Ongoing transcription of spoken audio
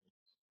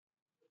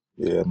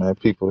Yeah, man,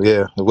 people.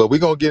 Yeah, well, we're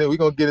gonna get it. We're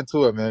gonna get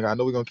into it, man. I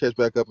know we're gonna catch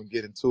back up and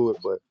get into it,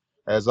 but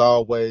as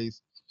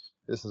always,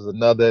 this is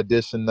another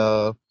edition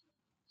of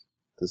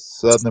the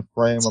Southern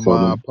Frame of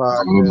Southern Mind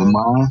Frame of podcast,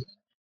 Mind,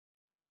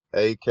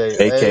 aka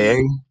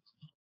aka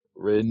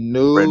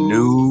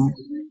Renewed Renewed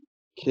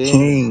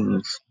Kings.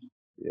 Kings.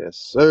 Yes,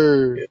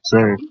 sir. Yes,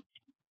 sir.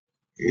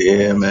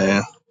 Yeah, Man, so,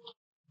 man.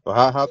 so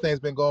how things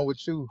been going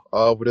with you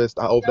over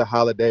the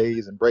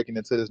holidays and breaking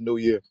into this new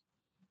year?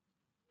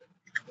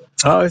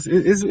 Oh,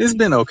 it's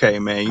been okay,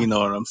 man. You know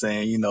what I'm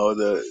saying? You know,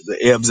 the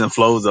ebbs and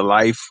flows of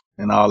life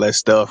and all that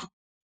stuff.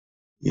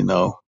 You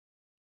know,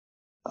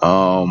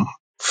 um,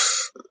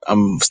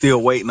 I'm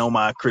still waiting on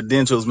my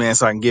credentials, man,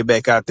 so I can get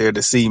back out there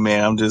to see,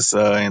 man. I'm just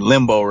in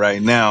limbo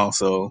right now.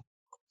 So,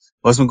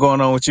 what's been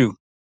going on with you?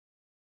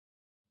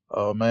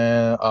 Oh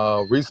man,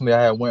 recently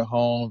I had went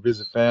home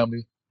visit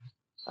family.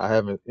 I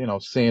haven't,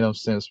 seen them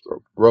since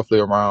roughly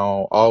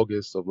around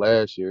August of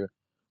last year.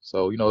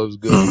 So, it was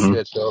good to Hmm.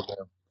 catch up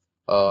and,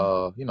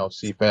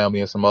 see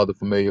family and some other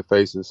familiar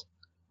faces.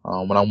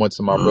 When I went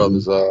to my Hmm.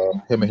 brother's,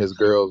 him and his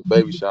girl's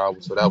baby shower,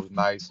 so that was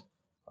nice,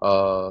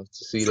 to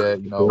see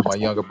that. My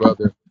younger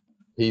brother,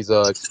 he's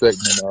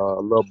expecting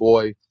a little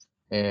boy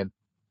in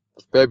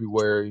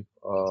February,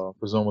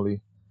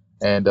 presumably,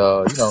 and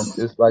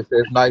it's like I said,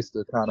 it's nice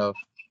to kind of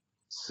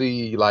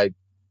see like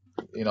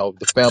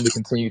the family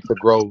continue to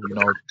grow,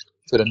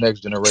 to the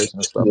next generation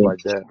and stuff Yeah.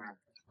 like that.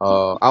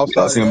 That's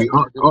Outside of gonna that, be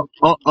man, huh?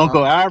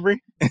 Uncle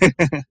Ivory,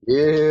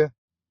 Yeah,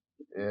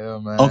 yeah,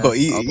 man. Uncle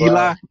Uncle,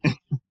 Eli.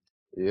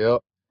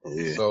 yep.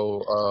 Yeah.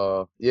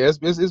 So, yeah, it's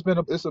been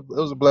it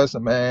was a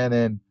blessing, man,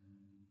 and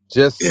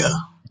just Yeah.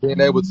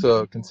 being able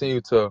to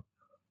continue to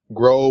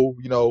grow,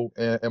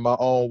 in my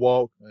own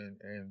walk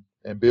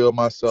and build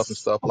myself and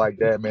stuff like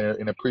that, man,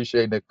 and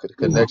appreciating the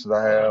connections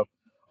I have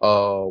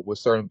with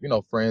certain,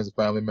 friends and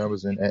family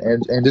members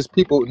and just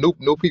people,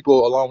 new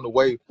people along the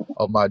way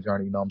of my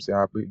journey. You know what I'm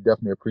saying?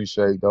 Definitely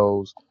appreciate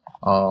those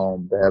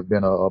that have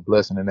been a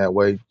blessing in that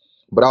way.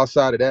 But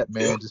outside of that,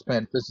 Yeah. man, just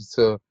paying attention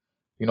to,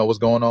 what's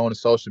going on in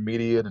social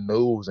media, the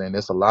news, and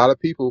there's a lot of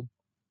people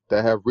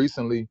that have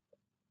recently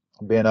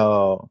been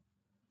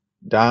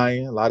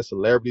dying. A lot of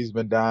celebrities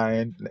been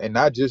dying, and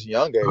not just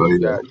young Oh age. You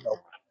yeah. got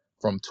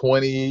from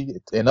 20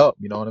 and up.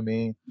 You know what I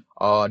mean?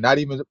 Not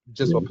even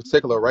just a Yeah.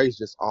 particular race,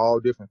 just all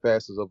different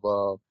facets of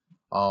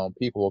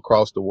people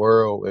across the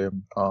world,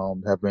 and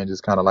have been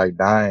just kind of like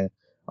dying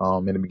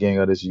in the beginning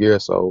of this year.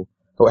 So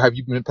have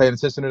you been paying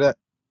attention to that?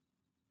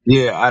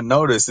 Yeah, I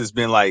noticed it's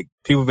been like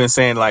people been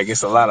saying like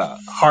it's a lot of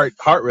heart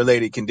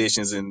related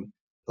conditions and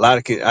a lot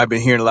of I've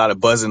been hearing a lot of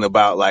buzzing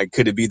about like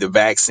could it be the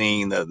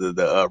vaccine,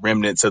 the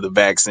remnants of the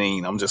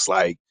vaccine. I'm just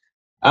like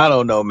I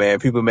don't know, man.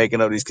 People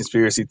making up these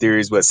conspiracy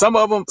theories, but some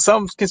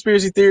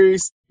conspiracy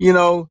theories, you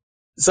know,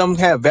 some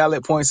have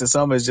valid points and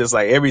some is just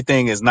like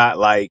everything is not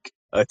like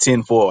a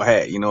tinfoil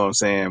hat. You know what I'm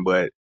saying?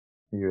 But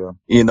Yeah.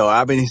 you know,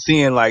 I've been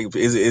seeing like,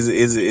 is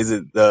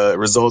it the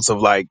results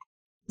of like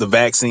the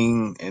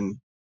vaccine and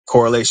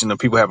correlation of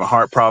people having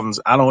heart problems?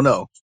 I don't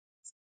know.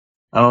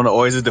 I don't know.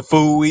 Or is it the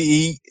food we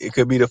eat? It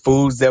could be the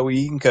foods that we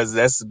eat because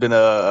that's been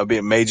a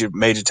bit major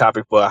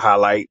topic for a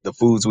highlight the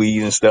foods we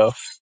eat and stuff.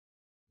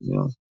 You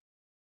know,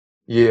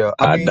 Yeah.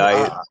 I our mean,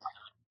 diet.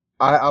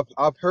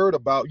 I've heard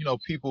about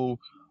people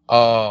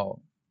uh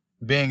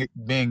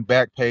being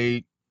back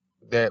paid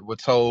that were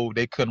told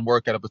they couldn't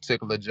work at a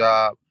particular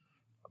job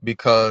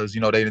because they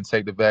didn't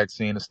take the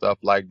vaccine and stuff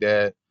like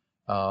that.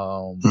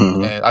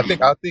 Hmm. And I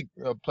think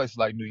places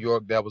like New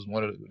York, that was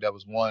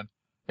one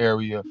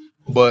area.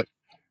 But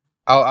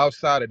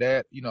outside of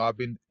that, I've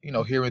been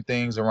hearing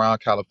things around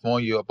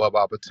California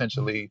about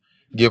potentially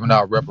giving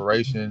out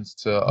reparations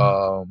to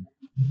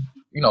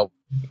you know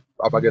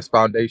I guess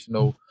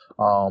foundational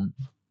um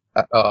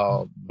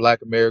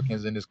Black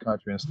Americans in this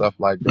country and stuff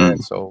like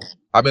that. So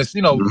I've been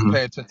Hmm.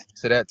 paying attention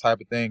to that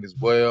type of thing as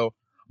well.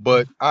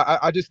 But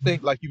I just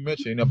think like you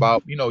mentioned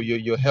about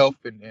your health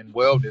and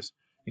wellness,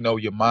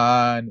 your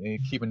mind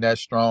and keeping that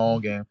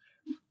strong. And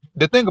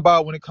the thing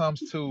about when it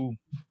comes to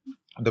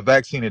the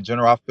vaccine in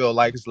general, I feel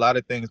like it's a lot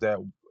of things that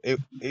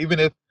even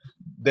if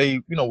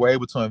they were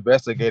able to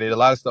investigate it, a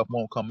lot of stuff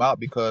won't come out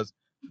because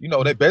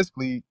they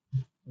basically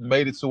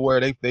made it to where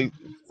they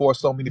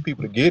forced so many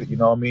people to get it. You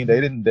know what I mean?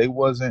 They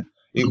wasn't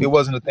it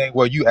wasn't a thing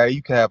where you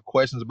can have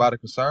questions about the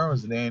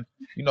concerns, and then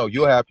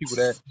you'll have people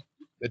that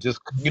just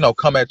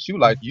come at you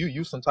like you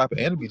some type of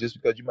enemy just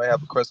because you may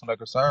have a question or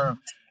concern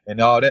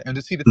and all that. And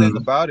to see the thing Hmm.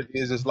 about it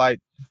is it's like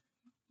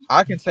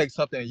I can take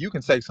something and you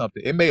can take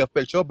something. It may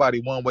affect your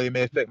body one way, it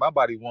may affect my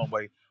body one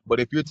way. But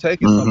if you're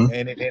taking Hmm. something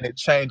and it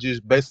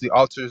changes, basically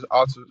alters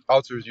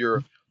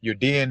your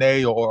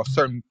DNA or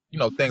certain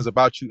things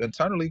about you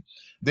internally,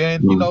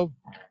 then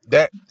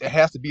that it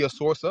has to be a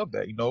source of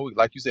that.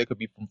 Like you said, it could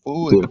be from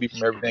food, it Yeah. could be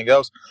from everything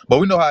else. But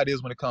we know how it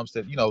is when it comes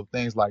to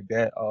things like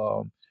that.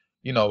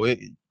 You know it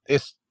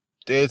it's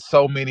it's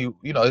so many.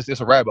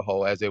 It's a rabbit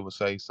hole, as they would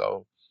say.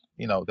 So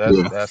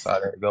Yeah. that's how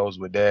that goes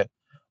with that.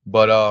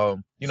 But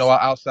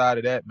outside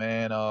of that,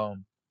 man,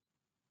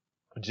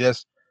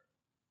 just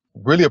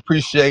really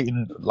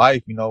appreciating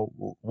life. You know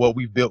what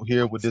we've built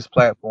here with this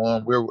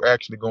platform. We're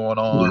actually going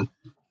Yeah. on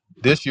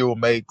this year will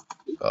make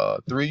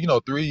 3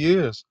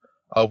 years.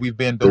 We've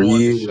been Three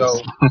doing the years.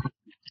 show.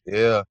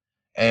 Yeah,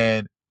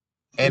 and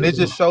it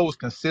just shows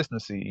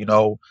consistency.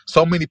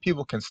 So many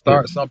people can Yeah.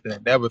 start something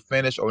and never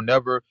finish, or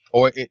never,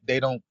 or they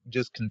don't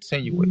just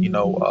continue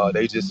it.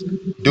 They just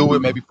do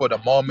it maybe for the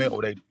moment,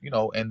 or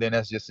and then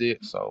that's just it.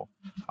 So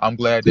I'm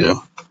glad Yeah. that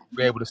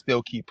we're able to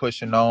still keep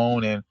pushing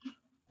on. And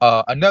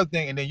another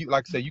thing, and then you,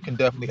 like I said, you can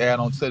definitely add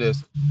on to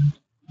this.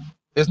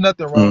 There's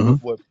nothing wrong Hmm.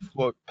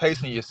 with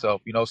pacing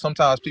yourself.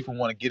 Sometimes people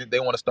want to get it, they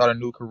want to start a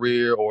new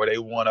career, or they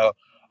want to,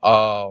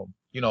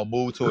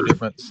 move to a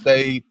different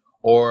state,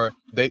 or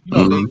they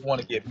Hmm.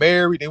 want to get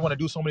married. They want to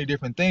do so many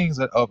different things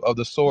of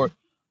the sort,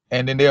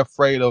 and then they're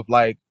afraid of,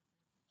 like,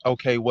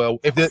 okay, well,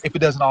 if it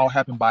doesn't all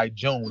happen by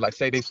June, like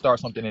say they start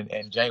something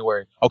in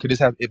January, okay,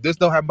 if this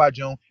don't happen by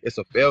June, it's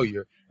a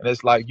failure. And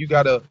it's like you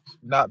gotta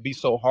not be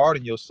so hard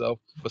on yourself,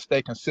 but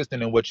stay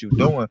consistent in what you're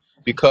doing,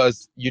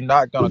 because you're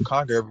not gonna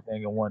conquer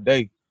everything in one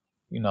day.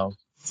 You know,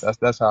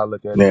 that's how I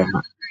look at it. Yeah.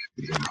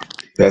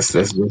 That's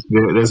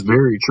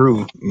very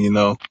true.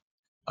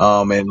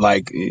 And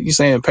like you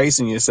saying,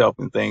 pacing yourself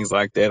and things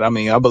like that. I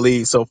mean, I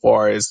believe so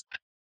far as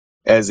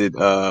it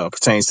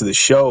pertains to the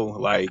show,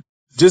 like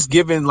just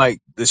giving like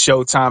the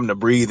show time to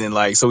breathe, and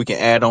like so we can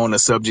add on the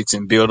subjects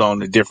and build on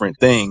the different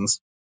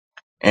things,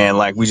 and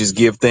like we just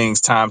give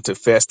things time to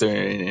fester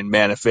and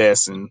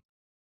manifest, and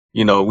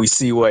we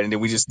see what, and then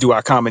we just do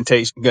our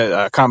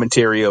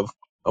commentary of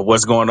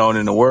what's going on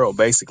in the world,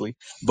 basically.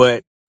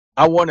 But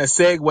I want to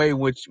segue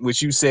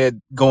which you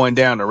said, going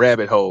down the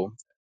rabbit hole,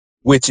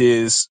 which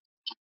is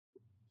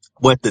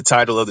what the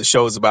title of the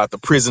show is about: the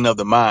prison of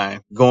the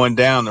mind, going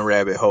down the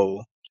rabbit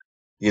hole.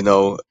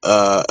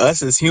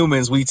 Us as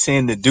humans, we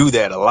tend to do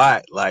that a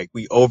lot. Like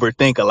we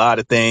overthink a lot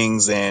of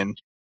things, and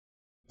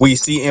we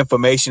see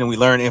information and we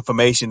learn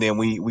information, then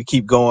we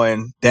keep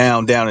going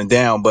down, down and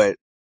down. But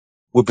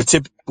with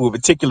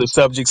particular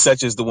subjects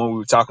such as the one we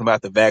were talking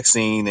about, the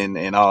vaccine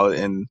and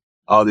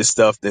all this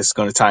stuff that's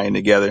going to tie in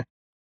together,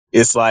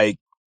 it's like,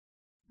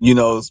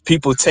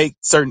 people take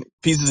certain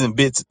pieces and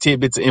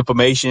tidbits of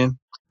information,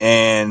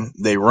 and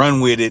they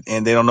run with it,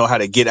 and they don't know how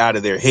to get out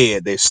of their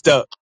head. They're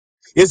stuck.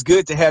 It's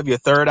good to have your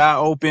third eye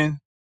open,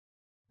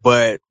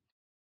 but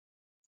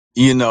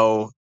you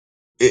know,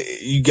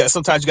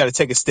 sometimes you got to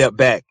take a step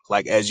back,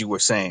 like as you were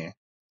saying,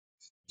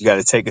 you got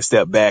to take a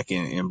step back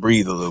and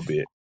breathe a little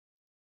bit.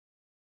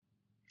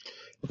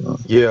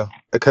 Yeah,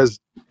 because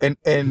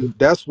and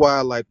that's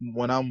why, like,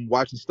 when I'm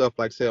watching stuff,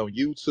 like say on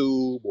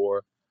YouTube,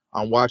 or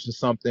I'm watching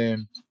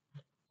something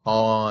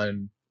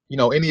on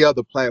any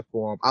other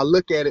platform, I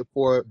look at it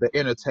for the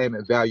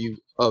entertainment value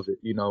of it.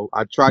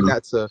 I try Mm,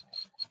 not to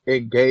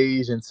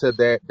engage into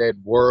that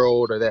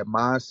world or that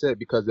mindset,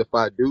 because if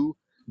I do,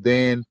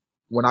 then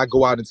when I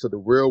go out into the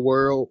real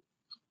world,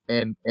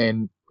 and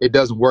it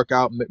doesn't work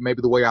out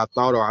maybe the way I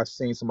thought, or I've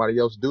seen somebody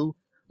else do,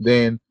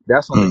 then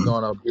that's only mm,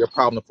 gonna be a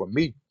problem for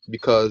me,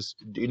 because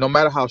no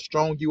matter how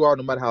strong you are,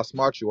 no matter how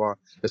smart you are,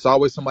 there's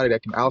always somebody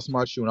that can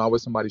outsmart you, and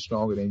always somebody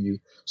stronger than you.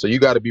 So you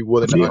got to be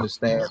willing to yeah,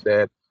 understand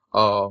that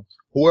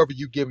whoever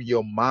you give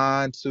your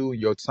mind to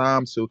and your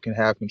time to can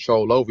have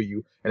control over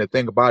you. And the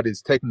thing about it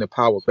is taking the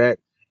power back,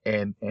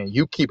 and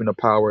you keeping the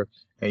power,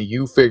 and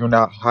you figuring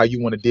out how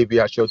you want to divvy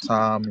out your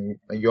time,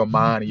 and your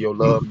mind, and your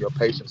love, and your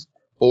patience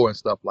for, and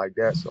stuff like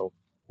that. So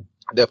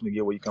I definitely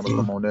get where you're coming yeah,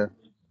 from on there.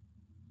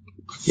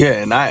 yeah.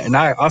 And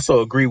I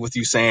also agree with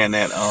you saying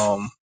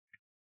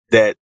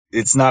that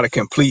it's not a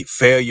complete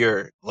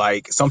failure.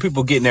 Like some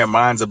people get in their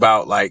minds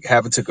about like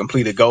having to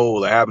complete a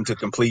goal or having to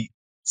complete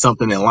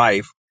something in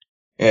life.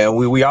 And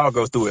we all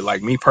go through it.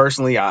 Like me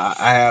personally, I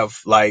have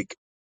like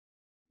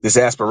this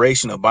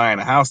aspiration of buying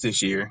a house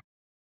this year.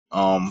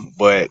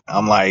 But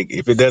I'm like,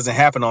 if it doesn't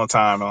happen on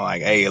time, I'm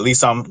like, hey, at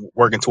least I'm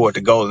working toward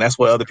the goal. And that's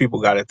what other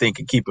people got to think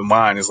and keep in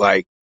mind is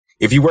like,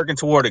 if you're working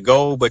toward a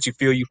goal, but you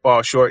feel you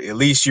fall short, at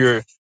least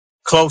you're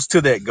close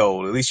to that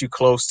goal. At least you're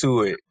close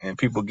to it. And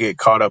people get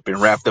caught up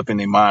and wrapped up in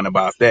their mind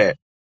about that.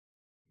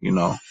 You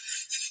know,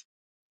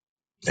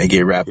 they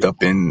get wrapped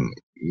up in,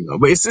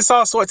 but it's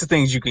all sorts of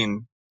things you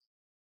can,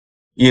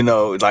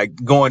 like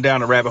going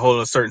down a rabbit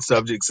hole of certain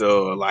subjects,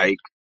 or like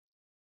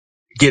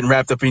getting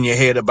wrapped up in your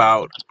head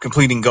about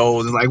completing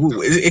goals. And like,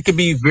 it could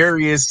be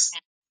various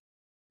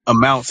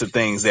amounts of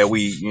things that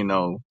we,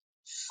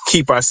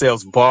 keep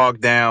ourselves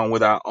bogged down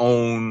with our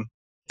own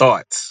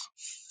thoughts.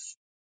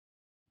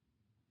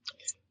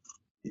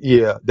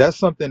 Yeah, that's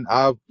something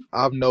I've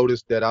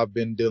noticed that I've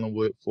been dealing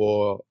with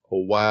for a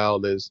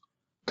while, is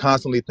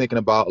constantly thinking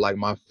about like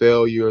my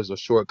failures or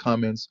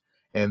shortcomings,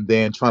 and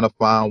then trying to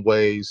find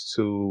ways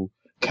to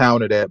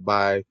counter that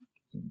by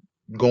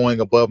going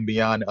above and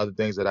beyond the other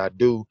things that I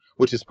do,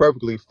 which is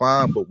perfectly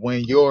fine. But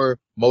when your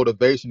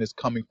motivation is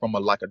coming from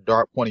a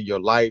dark point in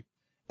your life,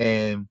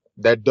 and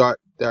that dark,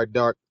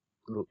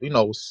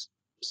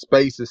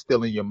 space is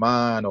still in your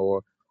mind,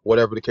 or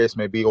whatever the case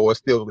may be, or it's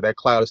still, that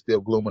cloud is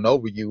still glooming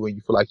over you, and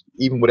you feel like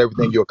even with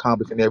everything you're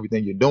accomplishing,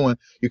 everything you're doing,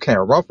 you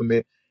can't run from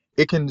it.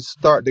 it can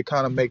start to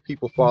kind of make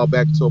people fall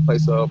back into a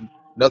place of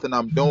nothing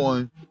I'm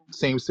doing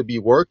seems to be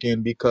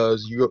working,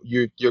 because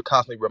you're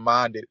constantly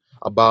reminded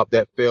about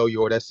that failure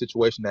or that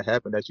situation that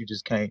happened that you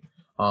just can't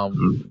um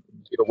Mm.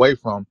 get away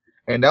from.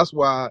 And that's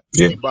why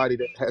Yeah. anybody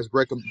that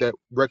that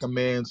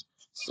recommends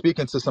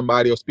speaking to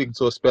somebody or speaking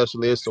to a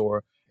specialist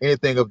or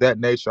anything of that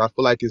nature, I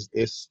feel like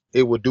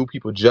it would do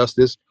people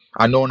justice.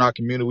 I know in our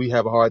community we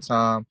have a hard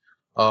time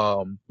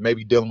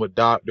maybe dealing with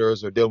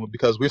doctors or dealing with,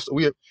 because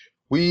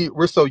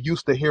we're so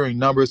used to hearing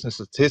numbers and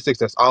statistics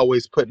that's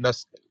always putting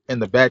us in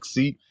the back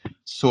seat.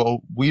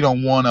 So we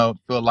don't want to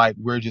feel like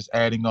we're just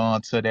adding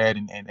on to that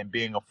and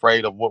being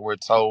afraid of what we're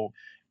told.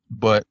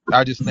 But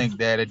I just think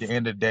that at the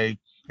end of the day,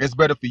 it's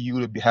better for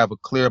you to have a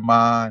clear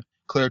mind,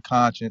 clear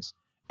conscience.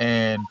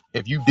 And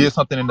if you did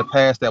something in the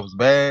past that was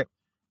bad,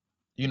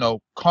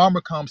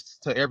 karma comes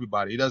to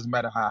everybody. It doesn't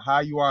matter how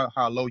high you are,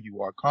 how low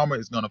you are. Karma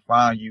is going to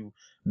find you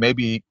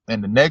maybe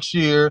in the next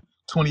year,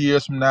 20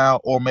 years from now,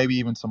 or maybe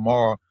even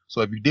tomorrow.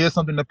 So if you did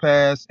something in the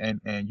past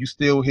and you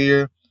still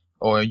here,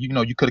 or you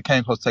could have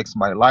came close to take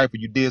somebody's life, or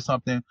you did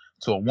something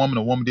to a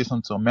woman did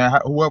something to a man,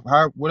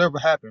 whatever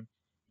happened,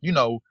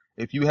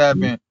 if you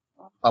haven't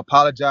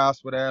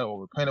apologized for that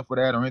or repented for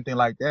that or anything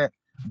like that,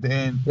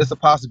 then it's a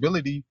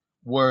possibility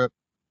where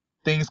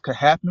things could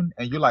happen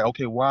and you're like,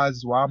 okay, why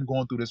I'm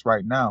going through this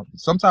right now.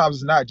 Sometimes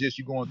it's not just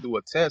you going through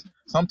a test,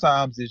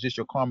 sometimes it's just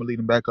your karma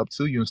leading back up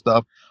to you and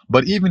stuff.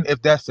 But even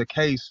if that's the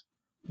case,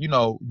 you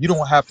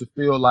don't have to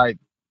feel like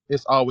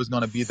it's always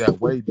going to be that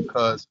way,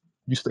 because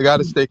you still got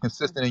to stay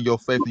consistent in your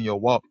faith and your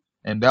walk.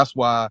 And that's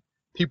why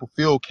people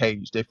feel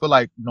caged. They feel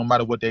like no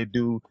matter what they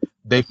do,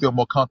 they feel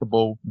more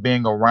comfortable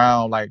being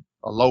around like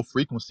a low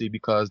frequency,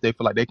 because they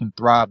feel like they can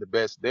thrive the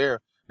best there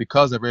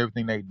because of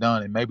everything they've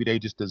done, and maybe they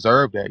just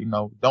deserve that.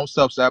 Don't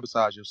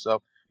self-sabotage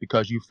yourself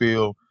because you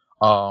feel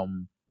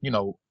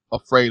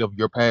afraid of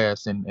your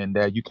past and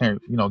that you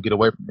can't get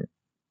away from it.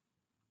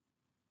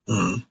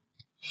 Mm.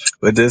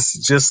 But this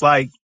just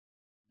like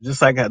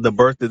at the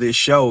birth of this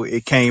show,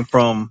 it came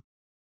from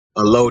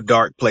a low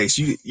dark place.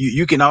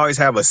 You can always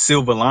have a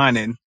silver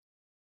lining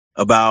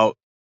about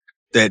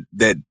that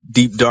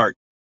deep dark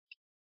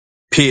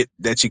pit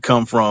that you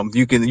come from.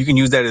 You can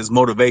use that as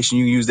motivation.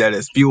 You can use that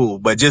as fuel,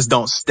 but just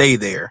don't stay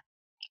there.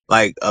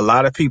 Like a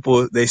lot of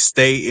people, they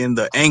stay in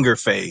the anger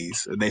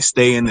phase and they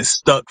stay in the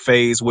stuck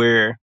phase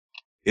where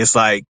it's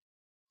like,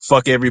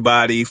 fuck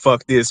everybody,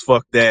 fuck this,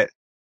 fuck that.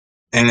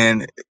 And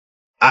then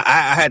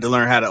I had to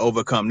learn how to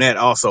overcome that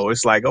also.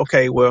 It's like,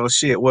 okay, well,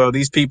 shit. Well,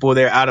 these people,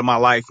 they're out of my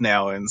life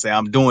now, and say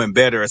I'm doing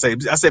better. I say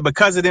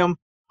because of them,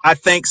 I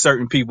thank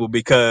certain people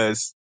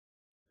because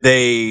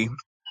they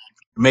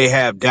may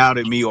have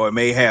doubted me or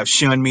may have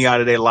shunned me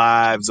out of their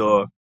lives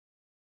or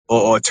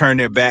turn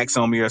their backs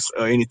on me or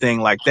anything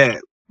like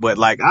that. But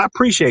like, I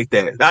appreciate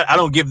that. I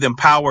don't give them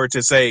power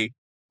to say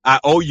I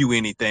owe you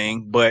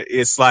anything, but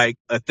it's like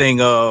a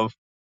thing of,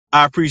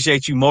 I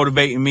appreciate you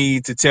motivating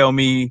me to tell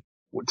me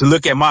to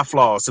look at my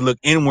flaws, to look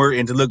inward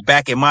and to look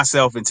back at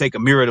myself and take a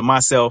mirror to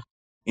myself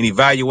and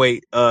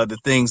evaluate, the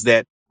things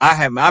that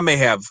I may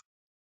have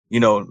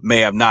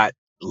not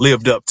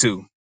lived up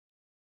to.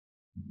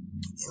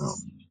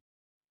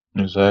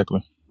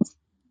 Exactly.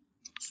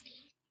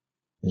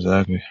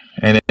 Exactly.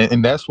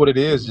 And that's what it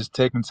is, just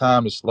taking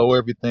time to slow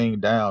everything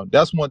down.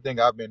 That's one thing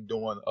I've been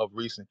doing of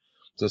recent,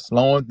 just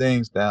slowing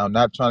things down,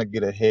 not trying to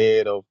get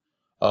ahead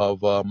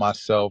of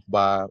myself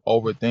by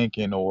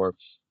overthinking or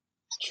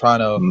trying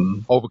to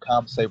Mm,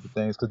 overcompensate for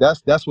things,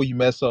 because that's where you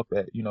mess up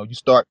at. You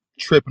start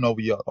tripping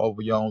over your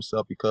own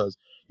self because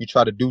you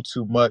try to do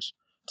too much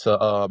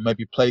to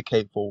maybe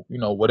placate for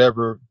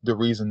whatever the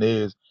reason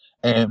is.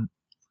 And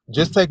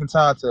just taking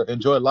time to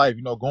enjoy life,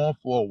 going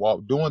for a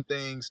walk, doing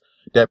things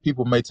that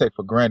people may take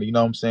for granted, you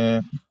know what I'm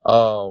saying?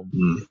 um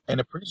mm, and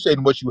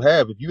appreciating what you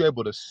have. If you're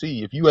able to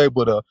see, if you're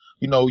able to,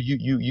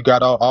 you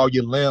got all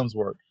your limbs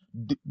work.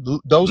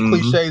 Those mm,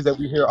 cliches that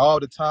we hear all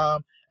the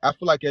time, I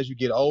feel like as you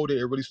get older,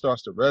 it really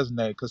starts to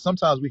resonate, because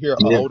sometimes we hear an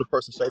yeah. older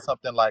person say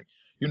something like,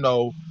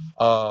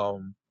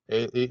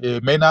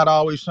 it may not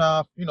always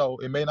shine,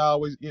 it may not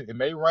always, it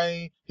may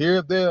rain here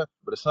or there,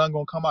 but the sun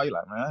gonna come out. You're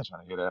like, man, I ain't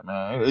trying to hear that,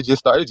 man. It just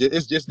started.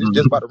 It's just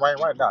about Mm, to rain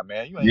right now,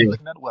 man. You ain't even yeah.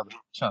 looking at the weather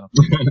channel.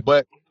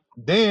 But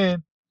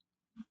then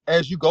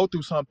as you go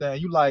through something,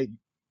 you like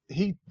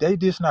they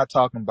just not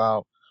talking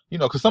about,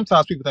 because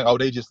sometimes people think, oh,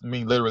 they just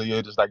mean literally,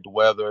 it's just like the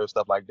weather and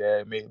stuff like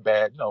that. It mean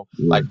bad,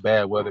 Yeah. like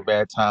bad weather,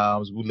 bad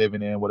times we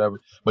living in,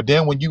 whatever. But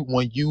then when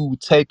you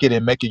take it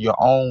and make it your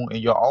own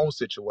in your own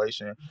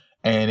situation,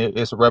 and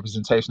it's a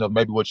representation of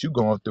maybe what you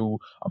going through,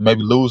 or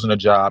maybe losing a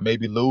job,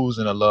 maybe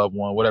losing a loved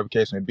one, whatever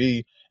case may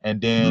be,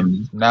 and then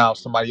Mm, now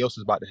somebody else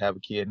is about to have a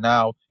kid.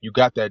 Now you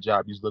got that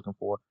job you're looking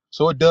for,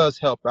 so it does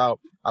help out,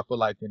 I feel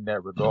like, in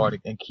that regard,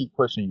 and keep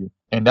pushing you.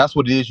 And that's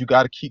what it is. You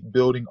got to keep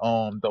building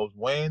on those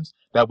wins.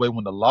 That way,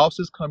 when the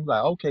losses come, you're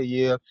like, okay,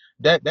 yeah,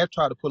 that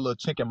tried to put a little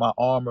chink in my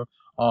armor.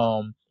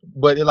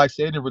 But it, like I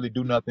said, it didn't really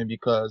do nothing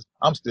because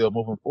I'm still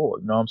moving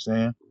forward. You know what I'm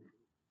saying?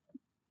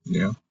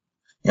 yeah.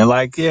 And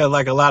like, yeah,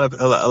 like a lot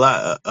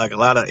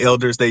of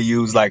elders, they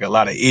use like a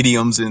lot of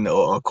idioms and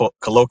or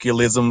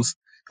colloquialisms.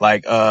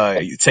 Like,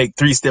 you take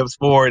 3 steps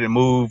forward and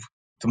move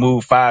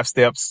 5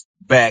 steps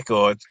back,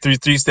 or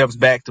three steps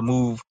back to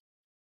move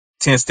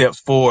 10 steps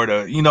forward,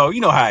 or, you know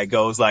how it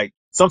goes. Like,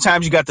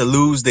 sometimes you got to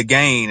lose the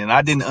gain. And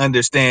I didn't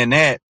understand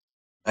that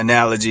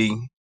analogy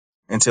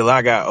until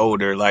I got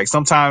older. Like,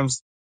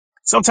 sometimes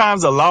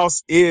a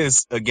loss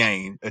is a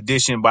gain,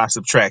 addition by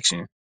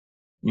subtraction.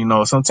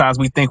 Sometimes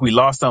we think we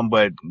lost something,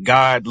 but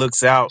God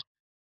looks out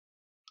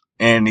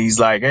and he's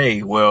like,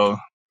 hey, well,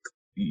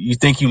 you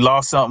think you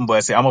lost something,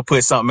 but say, I'm gonna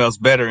put something else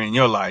better in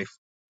your life.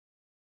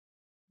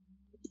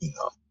 You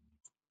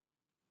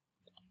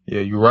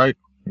Yeah, you're right.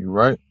 You're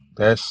right.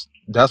 That's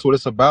what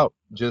it's about.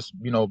 Just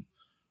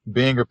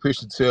being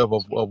appreciative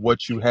of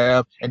what you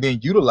have and then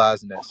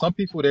utilizing that. Some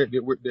people they're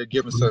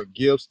given certain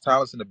gifts,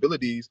 talents, and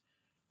abilities,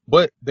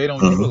 but they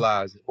don't know?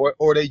 utilize it,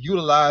 or they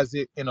utilize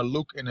it in a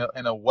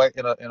way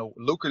in a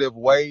lucrative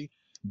way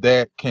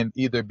that can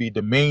either be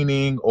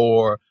demeaning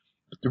or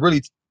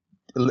really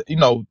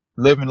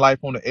living life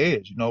on the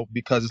edge.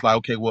 Because it's like,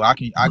 okay, well, I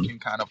can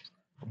kind of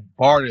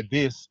barter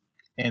this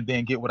and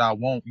then get what I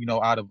want,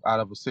 out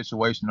of a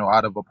situation or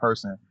out of a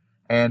person.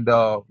 And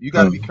you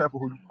got to be Mm-hmm. careful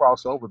who you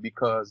cross over,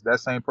 because that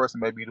same person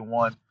may be the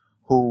one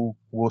who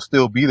will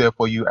still be there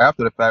for you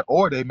after the fact,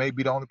 or they may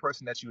be the only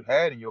person that you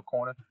had in your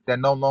corner that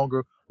no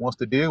longer wants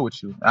to deal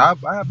with you. And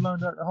I have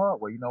learned that the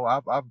hard way.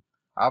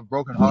 I've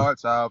broken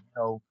hearts. I've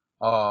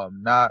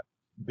not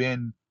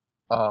been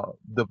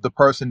the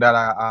person that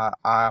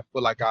I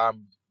feel like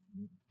I'm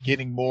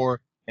getting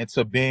more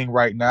into being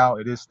right now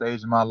at this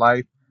stage in my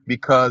life,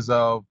 because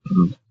of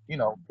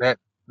that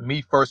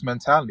me first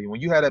mentality.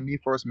 When you have that me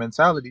first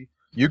mentality,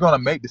 you're gonna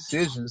make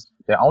decisions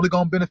that only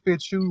gonna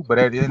benefit you, but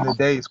at the end of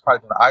the day, it's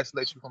probably gonna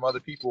isolate you from other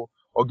people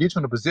or get you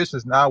in the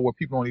positions now where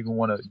people don't even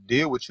want to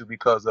deal with you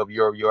because of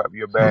your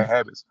bad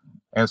habits.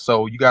 And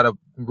so you gotta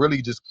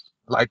really just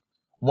like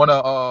one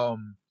of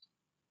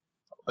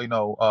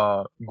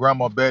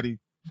Grandma Betty,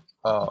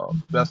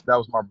 that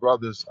was my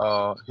brother's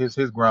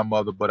his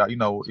grandmother, but all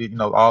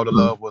the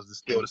love was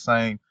still the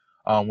same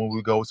when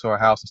we go to her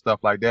house and stuff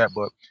like that.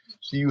 But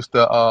she used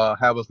to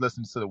have us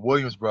listen to the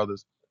Williams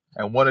brothers,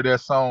 and one of their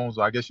songs,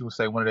 or I guess you would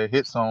say one of their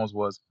hit songs,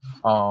 was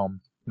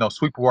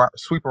sweep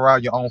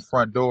around your own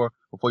front door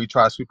before you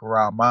try to sweep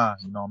around mine.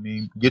 You know what I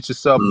mean? Get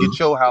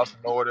your house in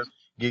order,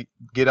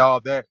 get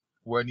all that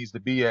where it needs to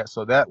be at,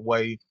 so that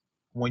way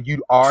when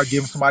you are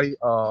giving somebody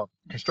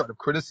constructive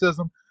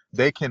criticism,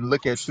 they can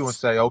look at you and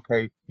say,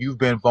 okay, you've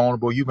been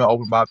vulnerable, you've been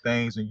open about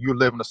things, and you're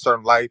living a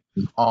certain life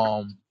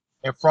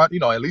in front,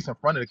 at least in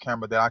front of the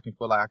camera, that I can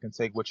feel like I can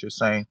take what you're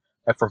saying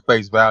at for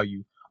face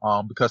value.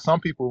 Because some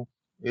people,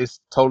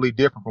 it's totally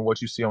different from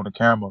what you see on the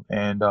camera.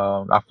 And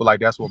I feel like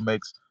that's what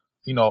makes,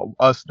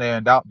 us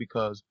stand out,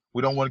 because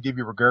we don't want to give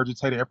you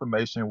regurgitated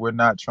information. We're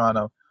not trying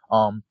to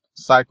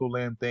cycle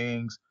in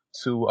things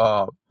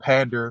to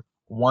pander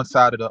one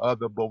side or the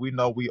other, but we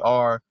know we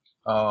are,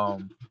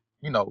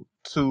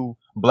 two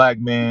black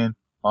men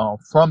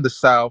from the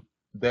South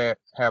that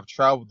have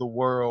traveled the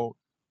world,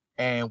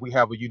 and we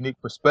have a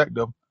unique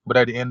perspective. But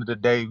at the end of the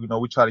day,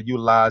 we try to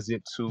utilize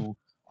it to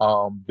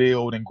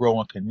build and grow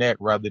and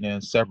connect rather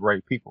than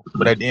separate people.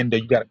 But at the end of the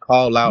day, you got to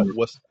call out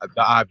what's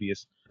the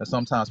obvious, and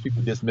sometimes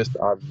people dismiss the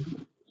obvious.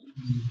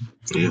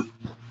 Yeah.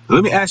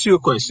 Let me ask you a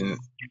question.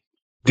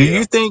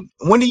 Yeah.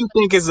 When do you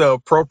think is an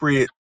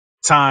appropriate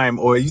time,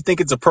 or you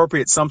think it's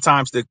appropriate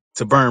sometimes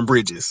to burn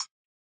bridges?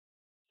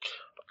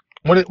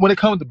 When it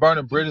comes to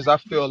burning bridges, I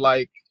feel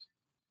like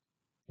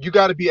you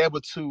got to be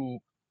able to,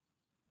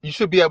 you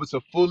should be able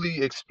to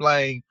fully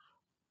explain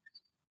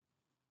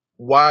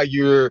why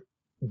you're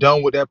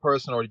done with that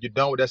person or you're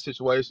done with that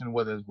situation,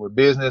 whether it's with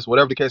business,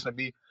 whatever the case may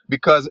be.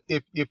 Because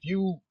if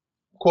you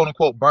quote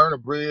unquote burn a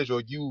bridge,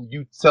 or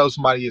you tell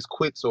somebody it's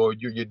quits, or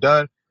you're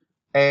done,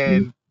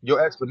 and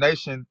your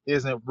explanation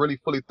isn't really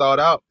fully thought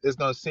out, it's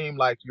gonna seem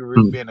like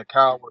you're being a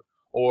coward,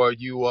 or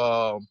you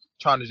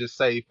trying to just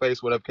save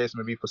face, whatever case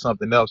may be, for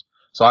something else.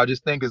 So I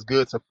just think it's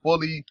good to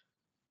fully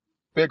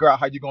figure out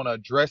how you're gonna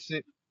address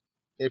it,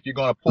 if you're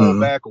going to pull Mm-hmm.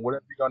 back or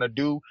whatever you're going to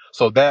do,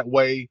 so that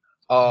way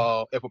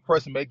if a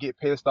person may get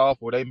pissed off,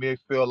 or they may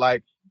feel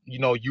like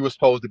you were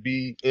supposed to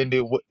be in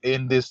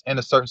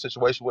a certain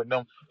situation with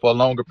them for a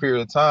longer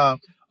period of time,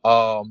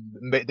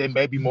 they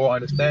may be more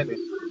understanding.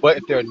 But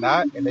if they're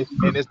not, and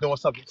it's doing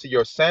something to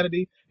your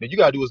sanity, then you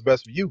got to do what's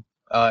best for you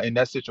in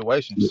that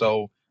situation.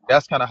 So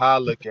that's kind of how I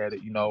look at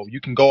it.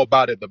 You can go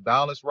about it the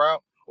balanced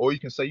route, or you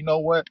can say,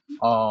 what,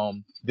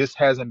 this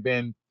hasn't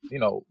been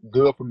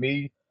good for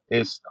me.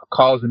 It's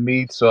causing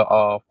me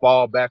to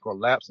fall back or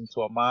lapse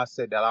into a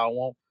mindset that I don't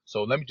want.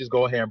 So let me just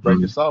go ahead and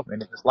break this off.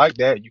 And if it's like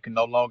that, you can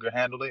no longer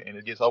handle it and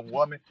it gets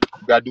overwhelming.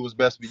 You gotta do what's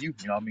best for you.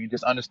 You know what I mean?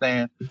 Just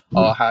understand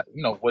how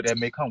what that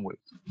may come with.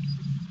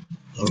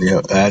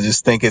 Yeah, I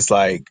just think it's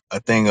like a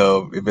thing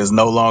of, if it's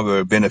no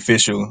longer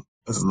beneficial,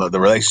 the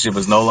relationship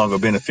is no longer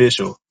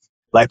beneficial.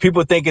 Like,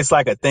 people think it's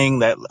like a thing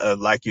that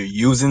like you're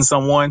using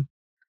someone,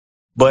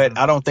 But Hmm.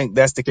 I don't think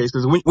that's the case,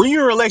 because when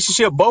you're in a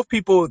relationship, both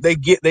people, they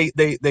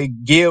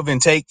give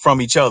and take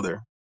from each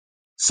other.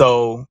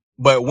 So,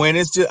 but when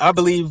it's just, I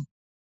believe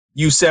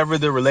you sever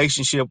the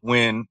relationship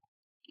when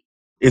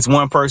it's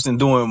one person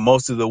doing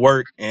most of the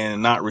work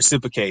and not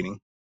reciprocating.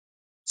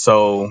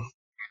 So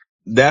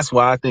that's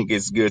why I think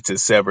it's good to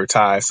sever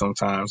ties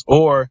sometimes.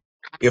 Or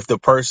if the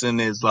person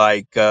is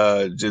like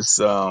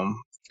just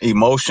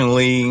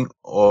emotionally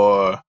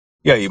or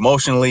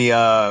emotionally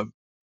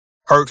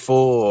hurtful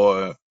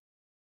or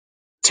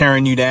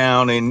tearing you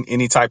down in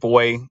any type of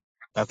way,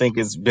 I think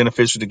it's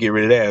beneficial to get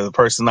rid of that. If the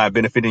person not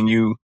benefiting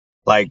you,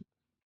 like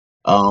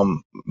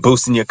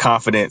boosting your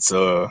confidence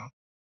or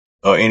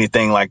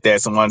anything like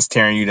that, someone's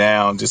tearing you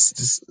down,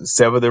 just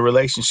sever the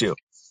relationship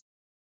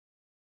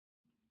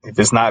if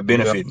it's not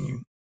Yeah. benefiting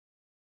you.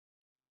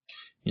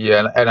 Yeah,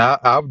 and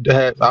I've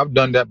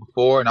done that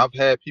before, and I've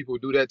had people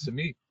do that to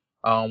me,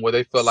 where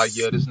they felt like,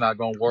 yeah, this is not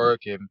gonna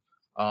work, and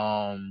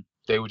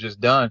they were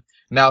just done.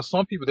 Now,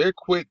 some people, they're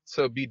quick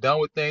to be done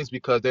with things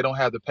because they don't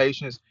have the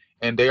patience,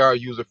 and they are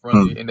user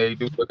Mm, friendly, and they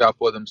do look out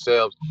for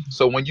themselves.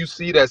 So when you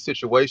see that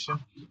situation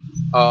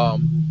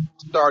um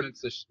starting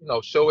to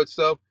show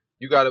itself,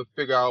 you got to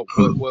figure out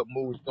what mm. what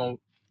moves going.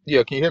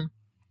 Yeah, can you hear me?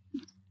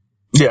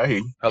 Yeah, I hear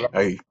you. Hello.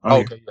 I hear you. I'm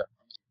here. Okay, yeah.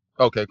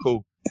 Okay,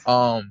 cool.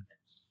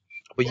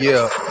 But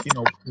yeah,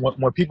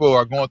 when people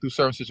are going through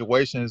certain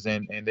situations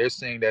and they're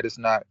seeing that it's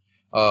not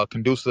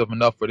conducive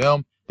enough for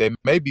them, they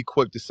may be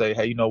quick to say,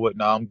 "Hey, you know what?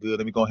 No, I'm good.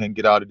 Let me go ahead and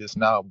get out of this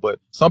now." But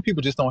some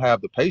people just don't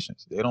have the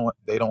patience. They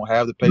don't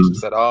have the Mm,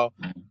 patience at all.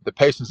 The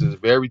patience is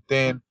very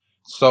thin.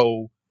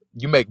 So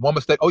you make one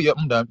mistake. Oh yeah,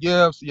 I'm done.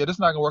 Yeah, so yeah, this is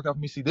not gonna work out for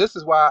me. See, this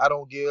is why I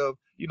don't give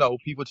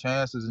people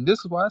chances, and this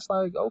is why it's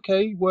like,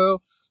 okay,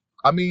 well,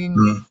 I mean,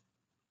 mm,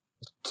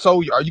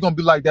 so are you gonna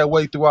be like that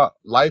way throughout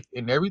life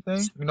and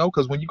everything?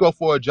 Because when you go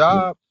for a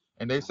job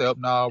and they say, "Oh,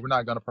 no, we're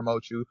not gonna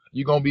promote you,"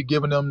 you're gonna be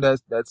giving them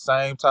that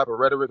same type of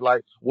rhetoric,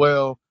 like,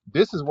 "Well,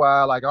 this is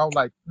why, like, I don't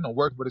like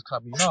working for this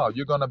company." No,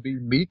 you're gonna be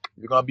meek,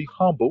 you're gonna be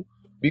humble,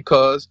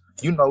 because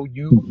you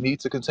need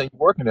to continue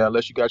working there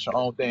unless you got your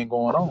own thing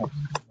going on.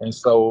 And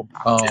so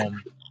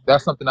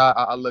that's something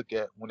I look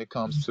at when it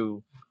comes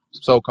to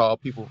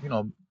so-called people.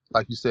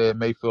 Like you said,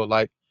 may feel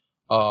like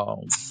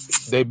um,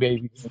 they may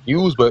be being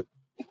used, but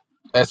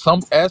at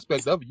some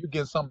aspect of it, you're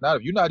getting something out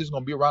of it. You're not just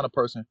gonna be around a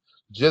person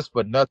just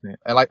for nothing,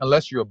 and like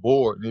unless you're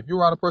bored. And if you're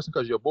around a person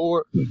because you're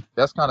bored,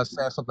 that's kind of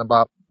saying something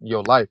about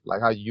your life,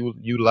 like how you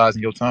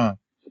utilizing your time.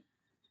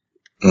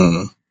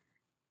 mm.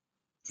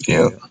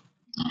 Yeah. Yeah,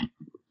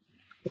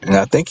 And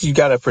I think you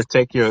gotta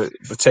protect your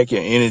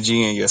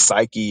energy and your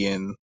psyche,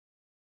 and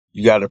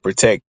you gotta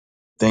protect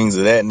things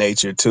of that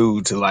nature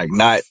too, to like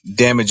not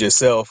damage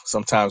yourself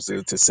sometimes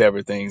to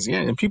sever things.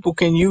 Yeah, and people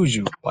can use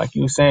you. Like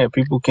you were saying,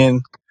 people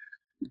can,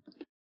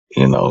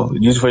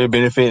 use it for your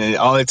benefit, and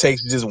all it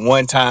takes is just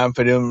one time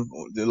for them,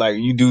 like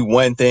you do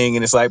one thing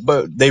and it's like,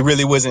 but they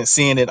really wasn't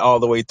seeing it all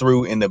the way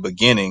through in the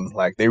beginning.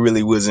 Like they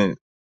really wasn't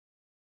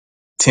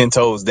 10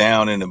 toes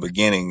down in the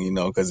beginning,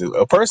 because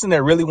a person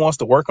that really wants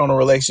to work on a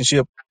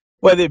relationship,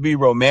 whether it be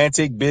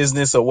romantic,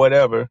 business, or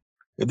whatever,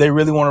 if they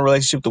really want a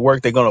relationship to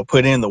work, they're going to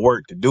put in the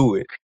work to do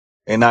it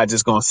and not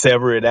just going to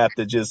sever it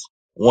after just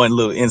one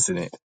little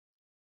incident.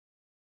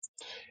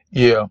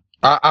 yeah.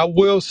 I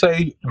will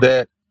say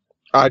that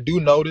I do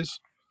notice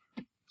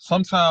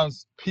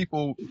sometimes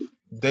people,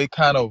 they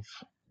kind of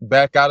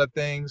back out of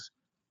things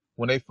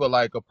when they feel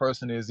like a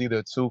person is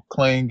either too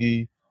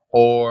clingy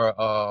or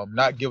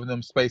not giving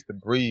them space to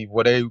breathe,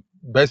 where they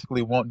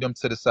basically want them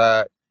to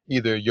decide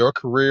either your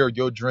career,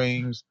 your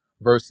dreams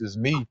versus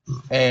me.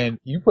 And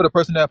you put a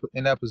person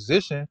in that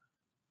position,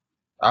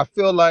 I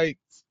feel like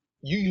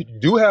you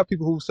do have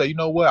people who say, you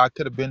know what, I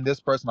could have been this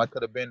person, I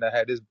could have been that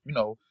had this,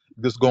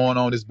 this going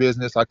on, this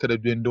business, I could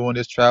have been doing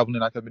this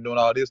traveling, I could have been doing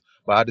all this,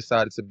 but I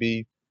decided to be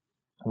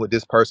with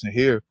this person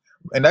here.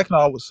 And that can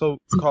also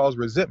cause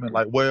resentment.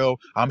 Like, well,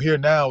 I'm here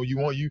now.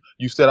 You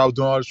said I was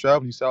doing all this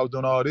traveling. You said I was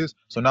doing all this.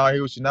 So now I'm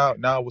here with you now.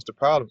 Now what's the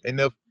problem? And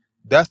if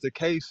that's the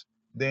case,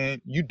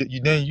 then you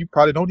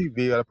probably don't need to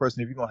be that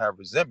person if you're gonna have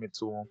resentment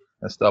to them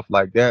and stuff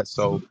like that.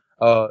 So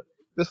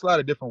there's a lot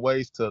of different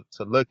ways to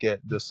look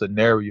at the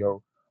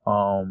scenario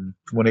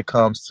when it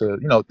comes to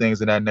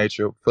things in that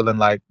nature. Feeling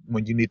like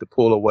when you need to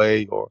pull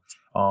away or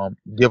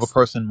give a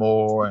person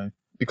more, and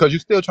because you're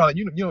still trying to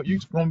you're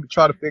going to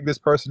try to figure this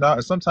person out,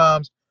 and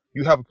sometimes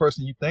you have a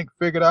person you think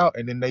figured out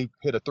and then they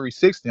hit a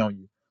 360 on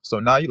you, so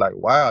now you're like,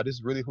 wow, this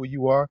is really who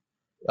you are.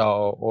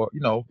 Or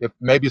if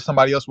maybe it's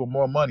somebody else with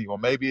more money, or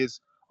maybe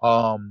it's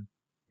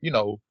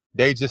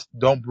they just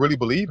don't really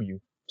believe in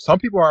you. Some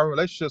people are in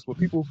relationships with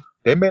people,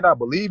 they may not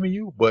believe in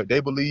you, but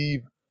they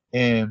believe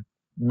in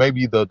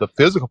maybe the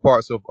physical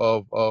parts of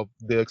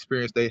the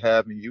experience they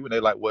have in you, and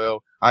they're like,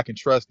 well, I can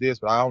trust this,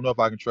 but I don't know if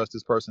I can trust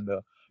this person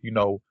to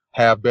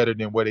have better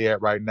than where they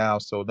at right now.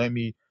 So let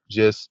me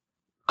just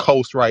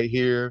coast right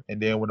here,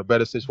 and then when a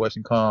better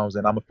situation comes,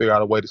 and I'm gonna figure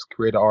out a way to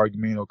create an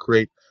argument or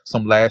create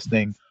some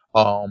lasting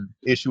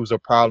issues or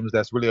problems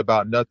that's really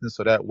about nothing.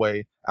 So that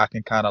way I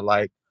can kind of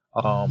like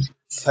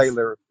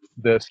tailor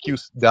the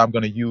excuse that I'm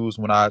going to use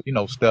when I,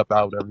 step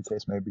out, whatever the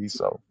case may be.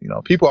 So,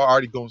 people are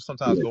already going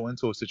sometimes go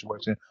into a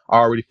situation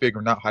already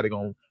figuring out how they're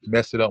going to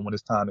mess it up when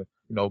it's time to,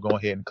 go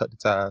ahead and cut the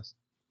ties.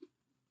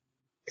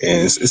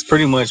 And it's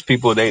pretty much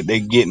people they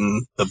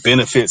getting the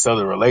benefits of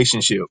the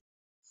relationship,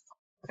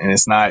 and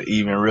it's not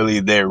even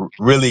really they're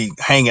really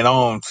hanging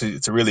on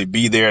to really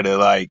be there to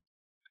like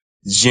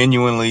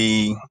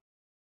genuinely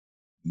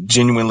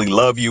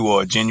love you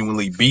or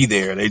genuinely be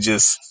there. They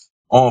just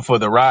on for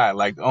the ride,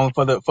 like on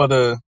for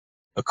the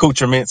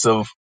accoutrements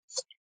of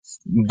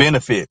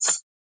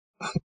benefits.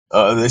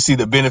 They see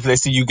the benefit. They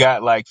see you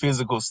got like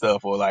physical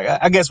stuff or like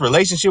I guess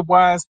relationship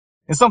wise.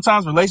 And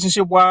sometimes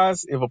relationship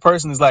wise, if a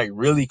person is like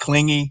really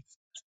clingy,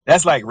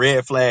 that's like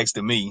red flags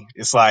to me.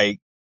 It's like,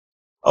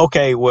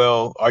 okay,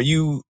 well, are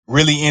you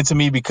really into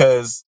me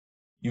because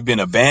you've been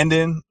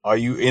abandoned? Are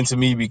you into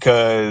me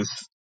because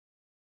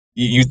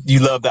you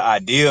love the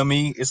idea of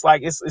me? It's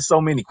like it's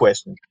so many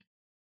questions.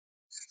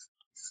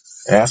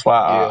 And that's why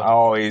Yeah. I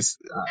always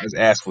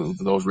ask for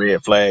those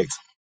red flags.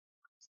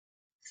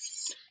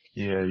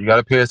 Yeah, you got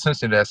to pay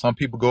attention to that. Some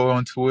people go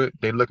into it,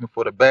 they looking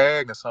for the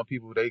bag, and some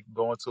people they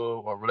go into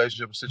a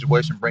relationship or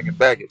situation bringing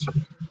baggage.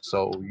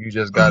 So you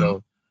just got Mm-hmm.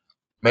 to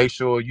make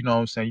sure, you know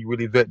what I'm saying, you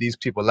really vet these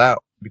people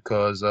out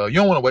because you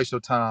don't want to waste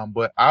your time.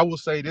 But I will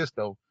say this,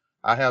 though.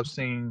 I have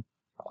seen,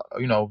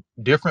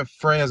 different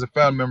friends and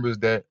family members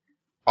that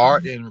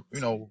are in,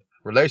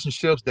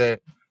 relationships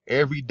that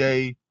every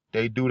day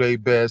they do their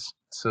best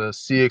to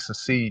see it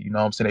succeed. You know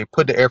what I'm saying? They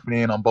put the effort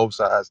in on both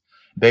sides.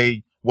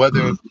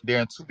 Whether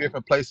they're in two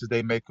different places,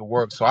 they make it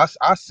work. So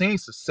I seen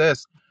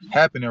success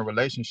happen in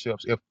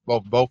relationships if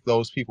both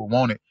those people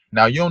want it.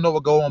 Now, you don't know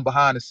what go on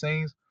behind the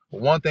scenes,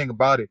 but one thing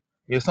about it,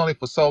 it's only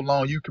for so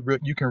long you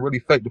can really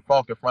fake the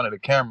funk in front of the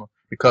camera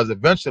because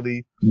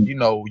eventually,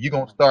 you're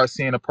gonna start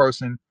seeing a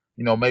person,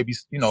 maybe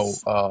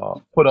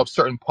put up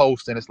certain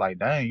posts and it's like,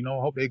 dang, I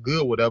hope they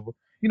good, whatever.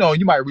 You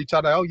might reach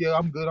out like, oh yeah,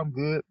 I'm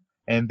good.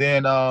 And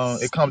then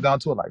it comes down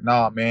to it like,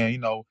 nah,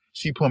 man,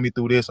 she put me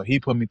through this or he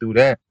put me through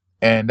that.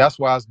 And that's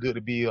why it's good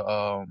to be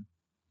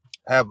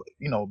have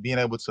being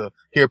able to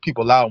hear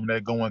people out when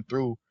they're going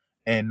through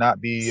and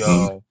not be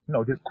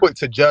just quick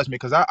to judge me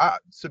because I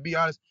to be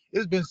honest,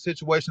 it's been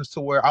situations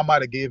to where I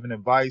might have given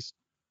advice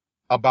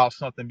about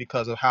something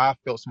because of how I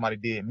felt somebody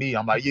did me.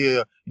 I'm like,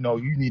 yeah,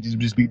 you need to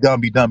just be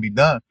done, be done, be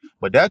done.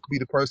 But that could be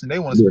the person they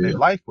want to spend their Yeah,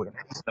 life with.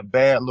 It's in a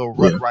bad little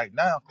rut yeah, right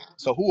now.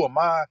 So who am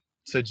I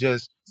to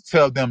just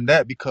tell them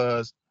that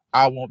because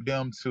I want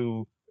them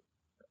to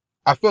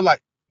I feel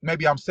like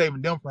maybe I'm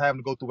saving them from having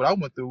to go through what I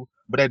went through,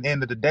 but at the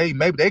end of the day,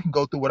 maybe they can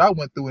go through what I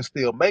went through and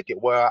still make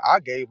it. Where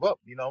I gave up,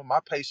 my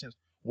patience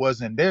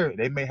wasn't there.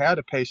 They may have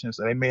the patience,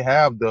 or they may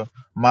have the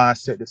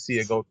mindset to see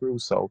it go through.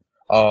 So,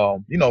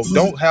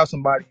 don't have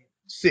somebody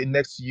sitting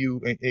next to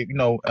you,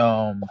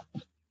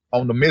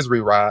 on the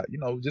misery ride.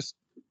 Just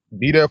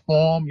be there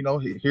for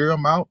them. Hear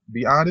them out,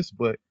 be honest,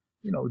 but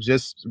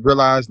just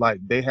realize like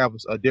they have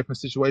a different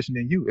situation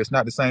than you. It's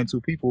not the same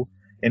two people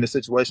in the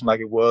situation like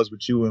it was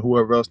with you and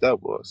whoever else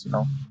that was.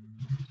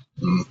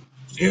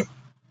 yeah,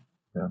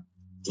 Yeah,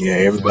 yeah. yeah,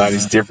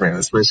 Everybody's man. different,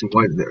 especially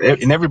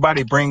and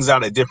everybody brings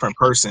out a different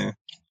person,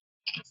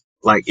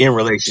 like in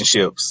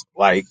relationships.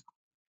 Like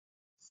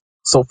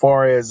so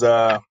far as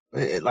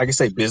like I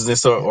say,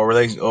 business or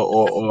relation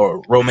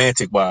or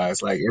romantic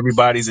wise, like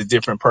everybody's a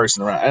different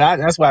person around,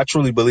 and that's why I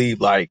truly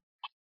believe like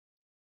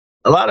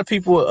a lot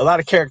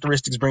of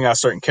characteristics bring out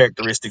certain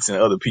characteristics in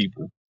other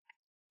people.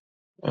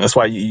 And that's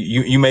why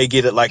you may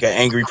get it like an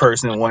angry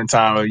person at one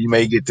time, or you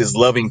may get this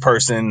loving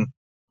person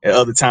at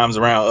other times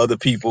around other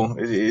people.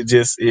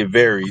 It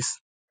varies.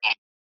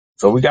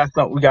 So we got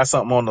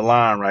something on the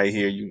line right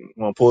here. You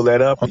want to pull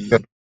that up?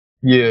 Okay.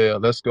 Yeah,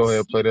 let's go ahead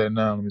and play that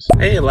now. Let me see.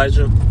 Hey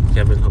Elijah,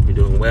 Kevin, hope you're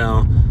doing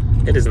well.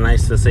 It is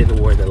nice to say the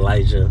word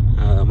Elijah.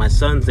 My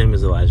son's name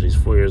is Elijah. He's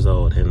 4 years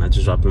old, and I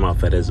just dropped him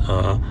off at his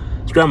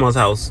grandma's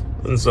house.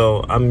 And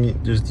so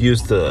I'm just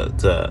used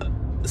to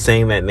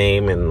saying that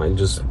name and like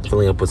just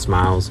filling up with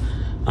smiles.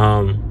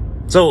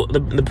 So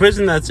the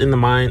prison that's in the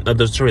mind,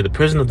 the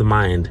prison of the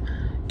mind,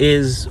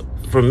 is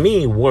for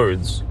me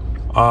words.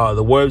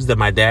 The words that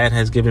my dad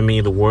has given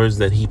me, the words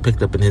that he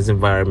picked up in his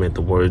environment,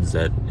 the words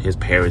that his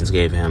parents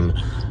gave him.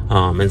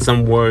 And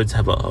some words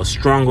have a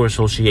stronger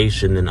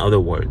association than other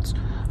words,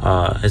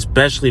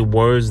 especially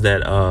words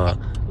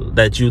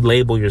that you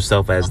label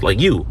yourself as, like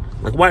you.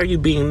 Like, why are you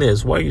being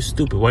this? Why are you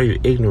stupid? Why are you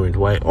ignorant?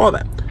 Why? All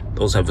that.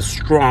 Those have a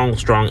strong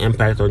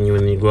impact on you,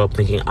 and you grow up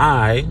thinking,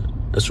 I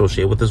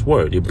associate with this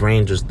word. Your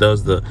brain just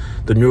does the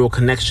neural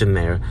connection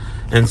there.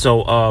 And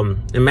so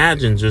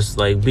imagine just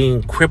like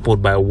being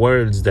crippled by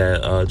words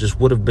that just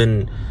would have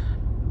been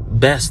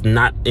best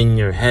not in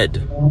your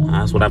head.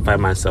 That's what I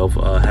find myself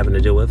having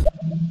to deal with.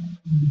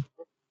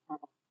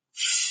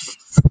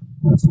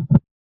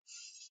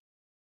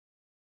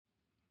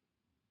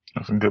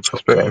 That's some good Okay.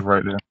 perspective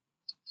right there.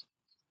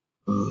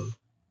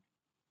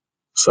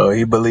 So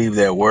he believed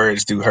that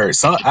words do hurt.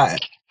 So I'm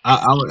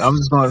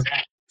just gonna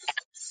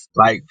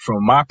like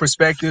from my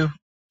perspective,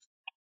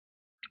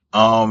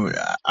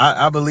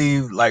 I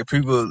believe like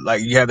people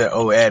like you have that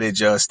old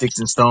adage, sticks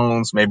and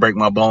stones may break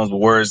my bones, but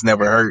words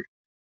never hurt.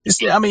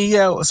 I mean,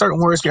 yeah, certain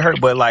words can hurt,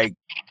 but like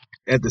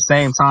at the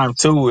same time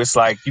too, it's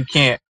like you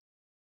can't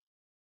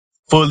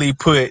fully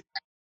put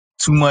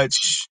too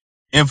much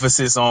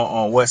emphasis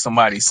on what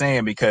somebody's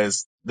saying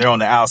because they're on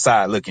the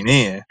outside looking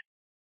in.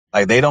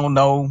 Like they don't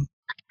know,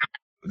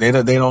 they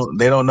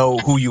don't know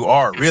who you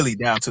are really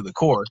down to the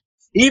core.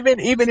 Even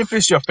if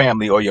it's your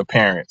family or your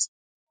parents,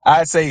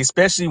 I'd say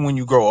especially when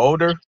you grow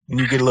older, when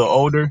you get a little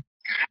older,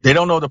 they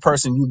don't know the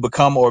person you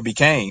become or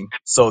became,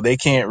 so they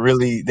couldn't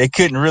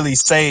really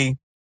say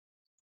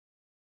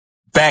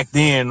back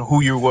then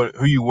who you were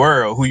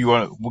or who you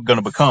were going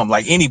to become.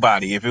 Like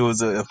anybody, if it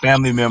was a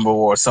family member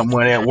or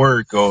someone at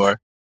work, or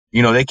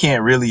they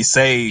can't really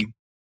say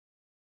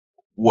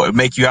what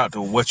make you out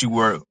to what you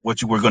were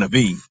going to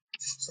be.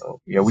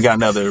 So yeah, we got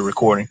another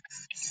recording.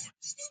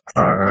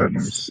 All right, let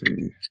me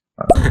see.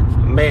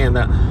 Man,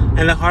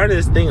 and the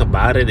hardest thing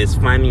about it is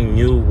finding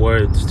new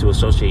words to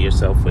associate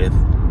yourself with.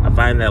 I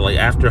find that like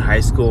after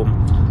high school,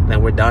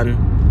 then we're done.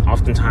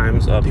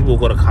 Oftentimes, people who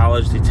go to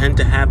college, they tend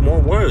to have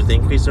more words. They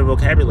increase their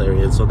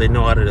vocabulary, and so they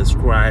know how to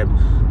describe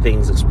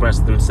things, express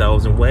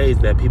themselves in ways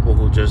that people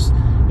who just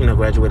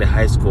graduated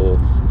high school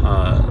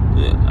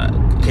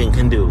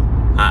can do.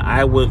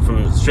 I went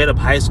from straight up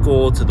high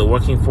school to the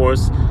working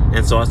force,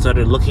 and so I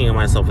started looking at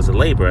myself as a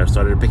laborer. I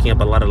started picking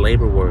up a lot of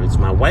labor words.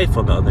 My wife,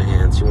 on the other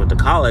hand, she went to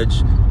college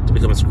to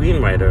become a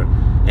screenwriter,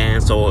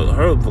 and so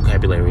her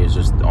vocabulary is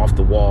just off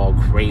the wall,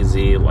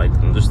 crazy, like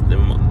just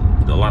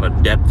a lot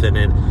of depth in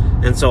it.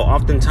 And so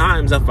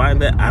oftentimes I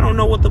find that I don't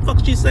know what the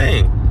fuck she's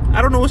saying.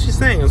 I don't know what she's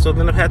saying, and so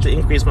then I've had to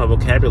increase my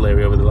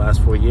vocabulary over the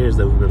last 4 years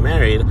that we've been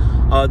married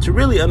to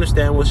really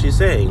understand what she's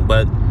saying.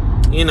 But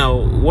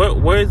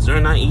words are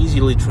not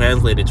easily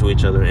translated to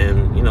each other,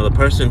 and the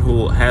person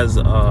who has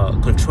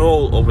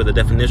control over the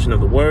definition of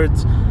the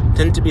words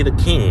tend to be the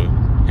king,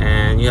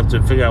 and you have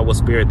to figure out what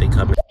spirit they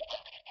come in.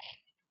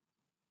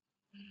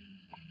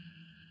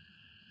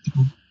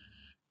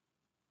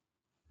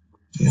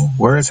 Yeah,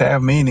 words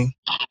have meaning.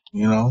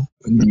 You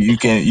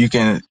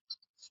can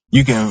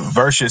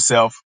verse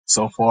yourself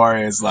so far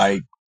as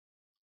like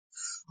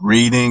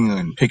reading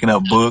and picking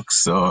up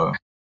books. I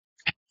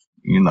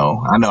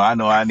know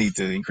I need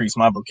to increase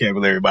my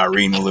vocabulary by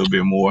reading a little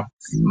bit more.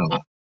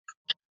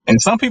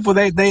 And some people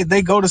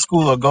they go to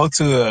school or go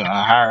to a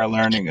higher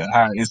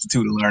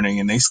institute of learning,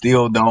 and they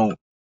still don't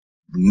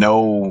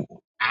know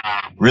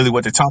really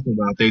what they're talking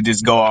about. They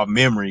just go off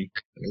memory.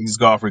 They just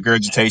go off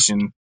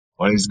regurgitation,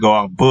 or they just go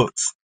off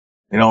books.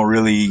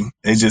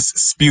 They just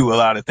spew a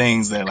lot of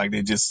things that like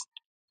they just,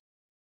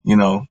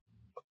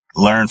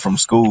 learn from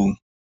school.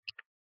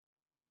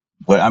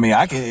 But I mean,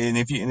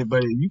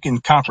 but you can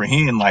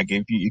comprehend, like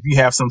if you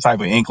have some type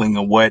of inkling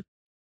of what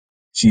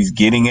she's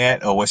getting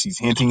at or what she's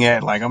hinting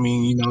at, like, I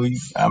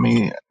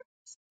mean,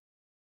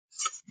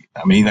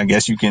 I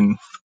guess you can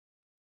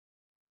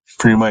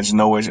pretty much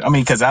know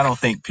because I don't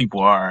think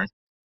people are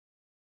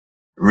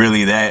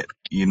really that,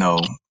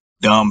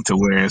 dumb to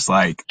where it's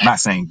like, I'm not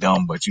saying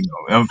dumb, but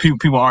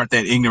people aren't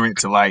that ignorant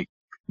to like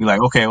be like,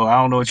 okay, well,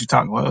 I don't know what you're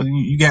talking. Well,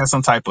 you got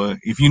some type of,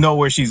 if you know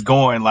where she's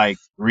going, like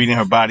reading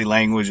her body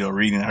language or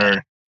reading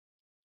her,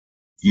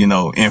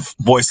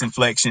 voice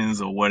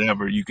inflections or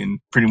whatever, you can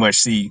pretty much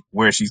see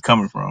where she's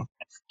coming from.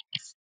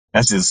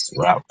 That's just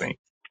what I think.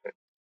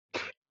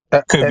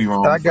 Could be And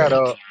wrong,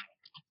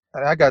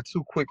 but I got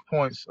two quick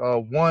points.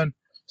 One,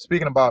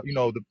 speaking about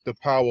the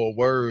power of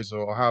words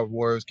or how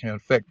words can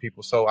affect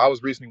people. So I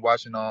was recently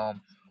watching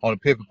on the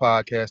Pivot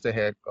podcast that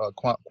had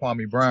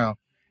Kwame Brown,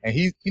 and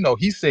he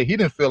said he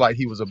didn't feel like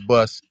he was a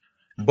bust,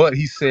 but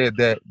he said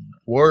that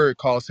word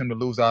caused him to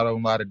lose out on a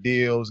lot of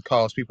deals,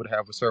 caused people to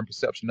have a certain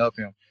perception of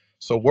him.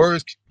 So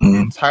words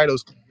and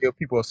titles can give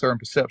people a certain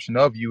perception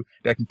of you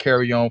that can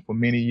carry on for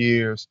many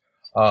years,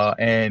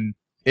 and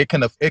it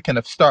can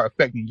start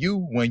affecting you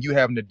when you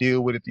having to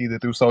deal with it either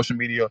through social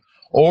media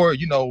or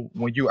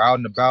when you're out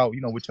and about,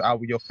 out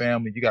with your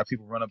family, you got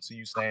people run up to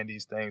you saying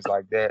these things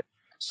like that.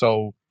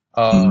 So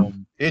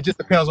it just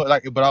depends on,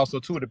 like, but also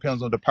too, it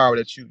depends on the power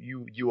that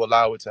you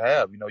allow it to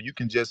have. You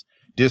can just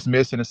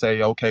dismiss it and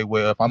say, okay,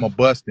 well, if I'm a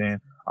bust,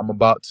 then I'm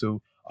about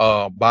to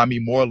buy me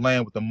more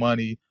land with the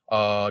money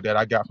that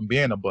I got from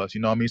being a bust.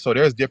 You know what I mean? So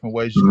there's different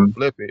ways you can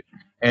flip it.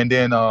 And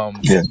then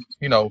yeah.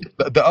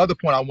 the other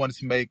point I wanted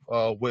to make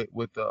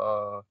with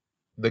the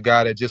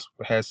guy that just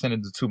has sent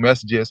in the two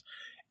messages,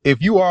 if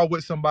you are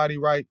with somebody,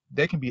 right,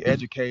 they can be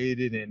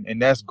educated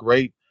and that's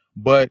great,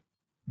 but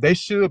they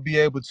should be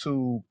able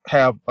to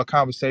have a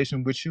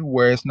conversation with you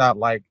where it's not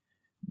like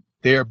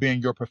they're being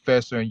your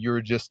professor and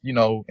you're just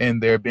in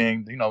there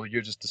being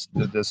you're just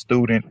the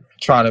student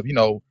trying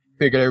to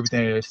figure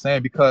everything they're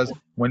saying, because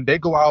when they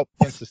go out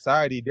in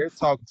society they're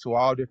talking to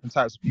all different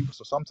types of people,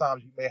 so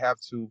sometimes you may have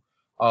to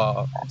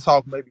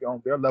talk maybe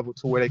on their level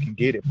to where they can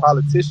get it.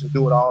 Politicians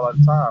do it all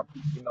the time.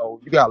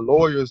 You got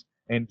lawyers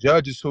and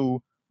judges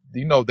who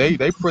they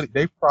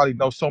probably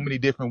know so many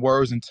different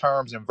words and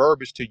terms and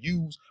verbiage to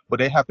use, but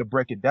they have to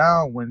break it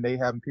down when they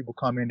having people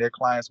come in, their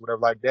clients, whatever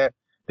like that.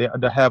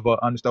 they have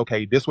a understand.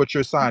 Okay, this what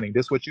you're signing.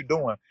 This what you're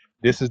doing.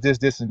 This is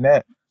this and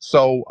that.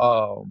 So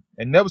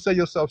and never sell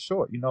yourself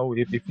short. You know,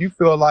 if you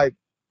feel like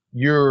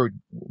you're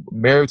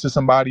married to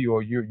somebody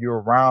or you're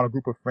around a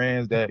group of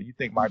friends that you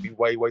think might be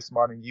way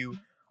smarter than you,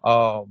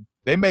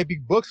 they may be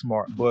book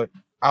smart, but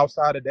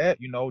outside of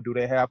that, you know, do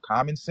they have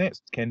common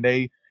sense? Can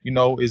they, you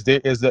know, is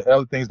there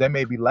other things they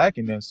may be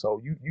lacking in?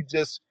 So you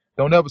just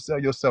don't ever sell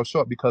yourself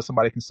short because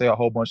somebody can say a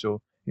whole bunch of,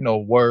 you know,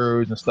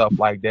 words and stuff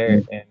like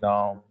that.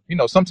 And you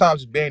know,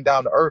 sometimes being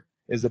down to earth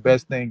is the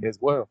best thing as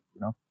well,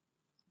 you know.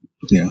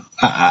 Yeah,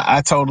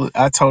 I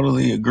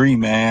totally agree,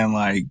 man.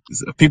 Like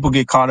people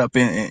get caught up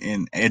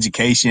in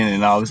education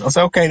and all this. I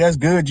say, okay, that's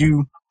good.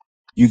 You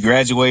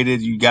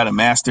graduated, you got a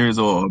master's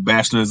or a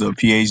bachelor's or a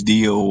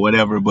PhD or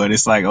whatever. But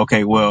it's like,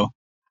 okay, well,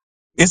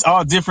 it's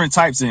all different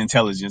types of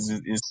intelligence.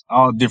 It's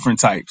all different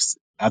types.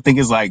 I think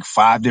it's like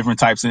 5 different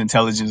types of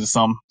intelligence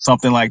or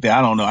something like that.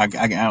 I don't know.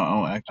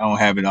 I don't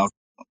have it off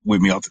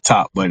with me off the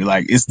top, but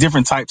like it's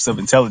different types of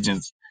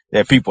intelligence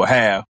that people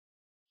have.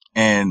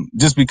 And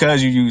just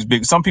because you use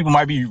big, some people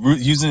might be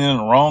using it in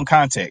the wrong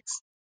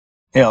context.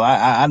 Hell,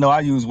 I know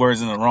I use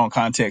words in the wrong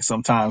context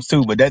sometimes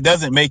too, but that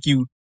doesn't make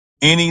you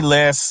any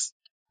less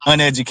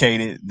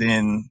uneducated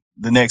than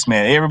the next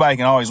man. Everybody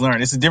can always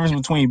learn. It's the difference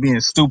between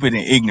being stupid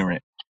and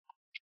ignorant.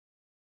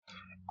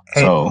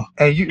 And So,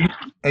 and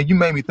you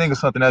made me think of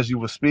something as you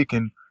were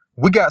speaking.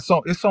 We got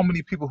it's so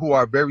many people who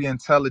are very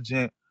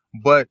intelligent,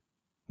 but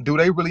do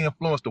they really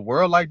influence the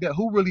world like that?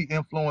 Who really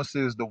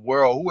influences the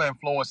world? Who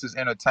influences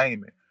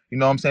entertainment? You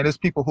know what I'm saying? There's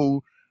people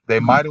who they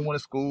might have went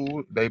to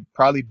school, they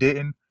probably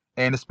didn't.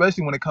 And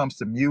especially when it comes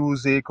to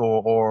music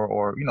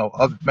or you know,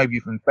 other, maybe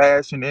even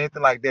fashion,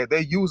 anything like that,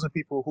 they're using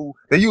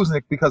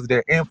it because of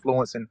their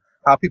influence and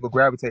how people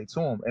gravitate to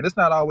them. And it's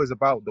not always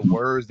about the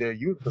words they're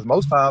using, because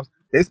most times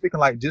they're speaking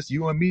like just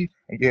you and me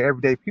and your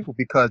everyday people,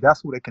 because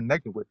that's who they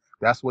connected with.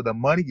 That's where the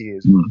money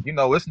is. You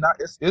know, it's not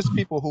it's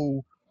people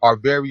who are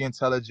very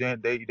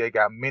intelligent. They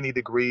got many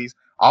degrees.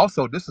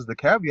 Also, this is the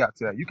caveat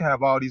to that. You can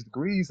have all these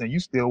degrees and you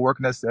still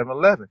working at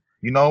 7-Eleven.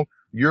 You know,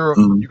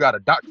 you got a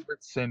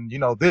doctorates and you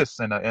know this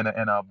and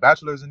a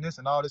bachelor's in this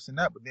and all this and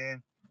that, but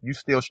then you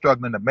still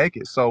struggling to make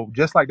it. So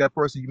just like that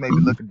person you may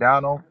be looking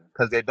down on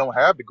because they don't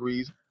have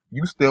degrees,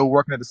 you still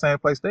working at the same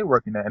place they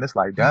working at, and it's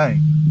like,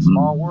 dang,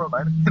 small world,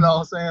 man. You know what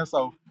I'm saying?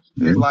 So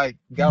yeah, it's like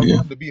you gotta yeah,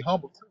 learn to be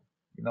humble too.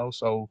 You know,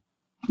 so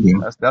yeah,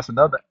 that's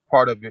another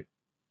part of it.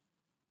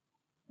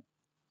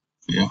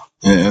 yeah.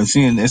 Yeah,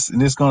 seeing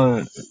this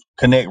gonna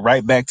connect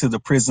right back to the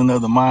prison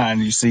of the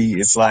mind. You see,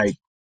 it's like,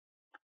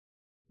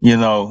 you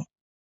know,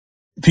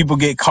 people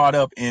get caught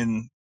up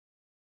in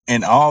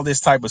all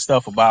this type of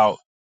stuff about,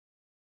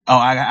 oh,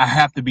 I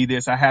have to be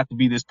this, I have to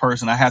be this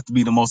person, I have to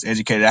be the most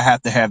educated, I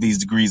have to have these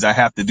degrees, I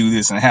have to do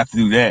this and I have to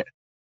do that.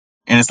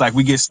 And it's like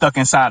we get stuck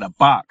inside a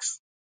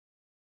box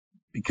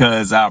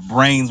because our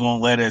brains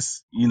won't let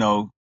us, you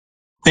know,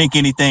 think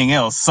anything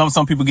else.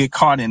 Some people get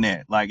caught in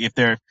that. Like if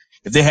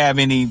they have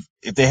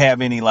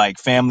any like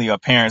family or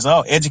parents,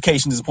 oh,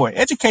 education is important.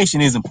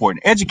 Education is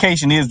important.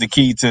 Education is the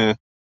key to,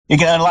 it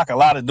can unlock a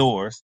lot of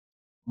doors,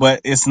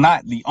 but it's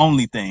not the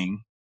only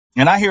thing.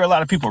 And I hear a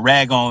lot of people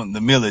rag on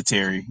the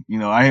military. You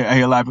know, I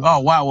hear a lot of people, oh,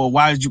 wow, well,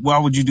 why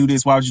would you do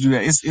this? Why would you do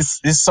that?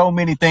 It's so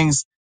many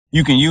things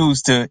you can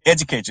use to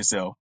educate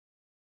yourself.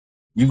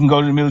 You can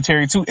go to the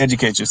military to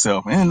educate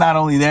yourself. And not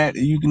only that,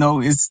 you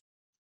know, it's,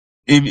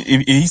 if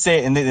he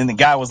said, and then the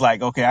guy was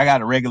like, okay, I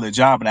got a regular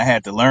job and I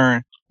had to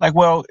learn. Like,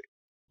 well,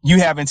 you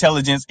have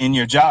intelligence in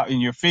your job,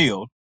 in your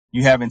field.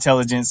 You have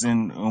intelligence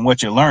in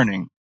what you're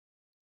learning.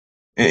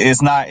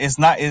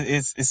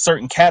 It's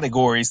certain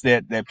categories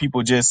that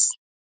people just,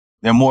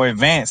 they're more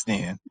advanced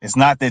in. It's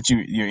not that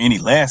you're any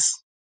less,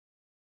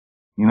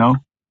 you know?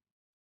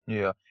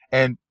 Yeah,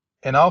 and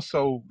and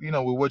also, you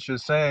know, with what you're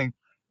saying,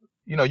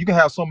 you know, you can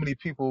have so many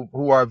people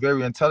who are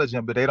very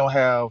intelligent, but they don't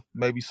have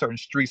maybe certain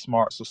street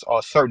smarts or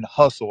a certain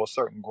hustle or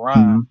certain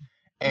grind,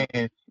 Mm-hmm.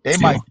 and they Yeah.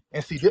 might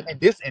and see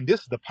this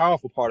is the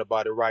powerful part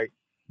about it, right?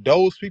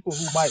 Those people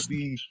who might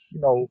be,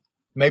 you know,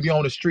 maybe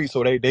on the streets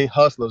or they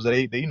hustlers, or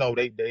they you know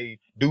they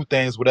do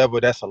things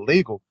whatever that's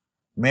illegal.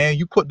 Man,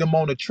 you put them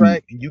on the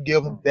track and you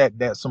give them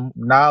that some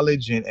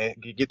knowledge and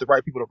get the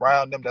right people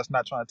around them that's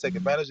not trying to take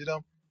advantage of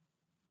them.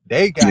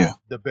 They got Yeah.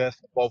 the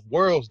best of both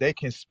worlds. They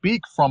can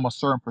speak from a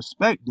certain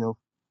perspective,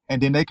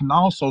 and then they can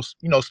also,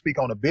 you know, speak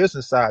on the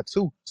business side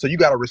too. So you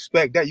got to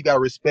respect that. You got to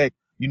respect,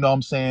 you know what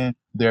I'm saying,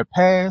 their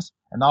past,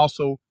 and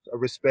also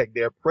respect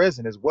their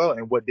present as well,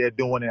 and what they're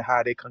doing and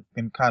how they can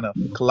kind of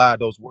collide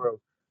those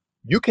worlds.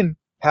 You can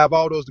have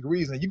all those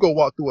degrees and you go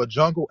walk through a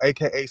jungle,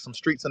 aka some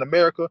streets in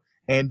America,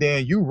 and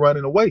then you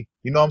running away.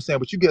 You know what I'm saying?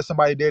 But you get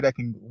somebody there that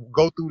can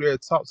go through there,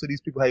 talk to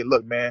these people. Hey,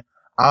 look, man,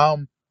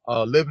 I'm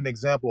a living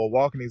example, a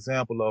walking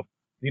example of,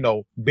 you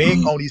know, being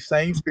Mm-hmm. on these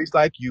same streets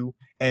like you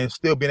and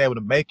still being able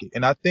to make it.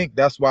 And I think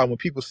that's why when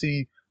people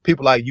see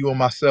people like you and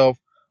myself,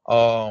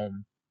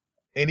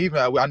 and even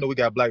I know we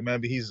got Black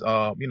Man, but he's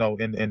you know,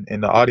 in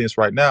the audience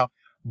right now,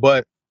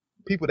 but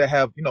people that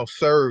have, you know,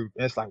 served,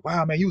 and it's like,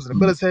 wow, man, you was in the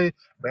military,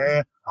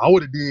 man, I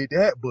would have did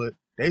that, but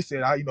they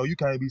said, you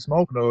can't be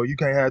smoking or you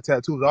can't have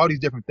tattoos, all these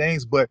different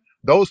things. But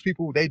those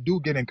people, they do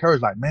get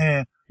encouraged, like,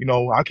 man,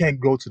 I can't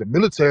go to the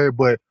military,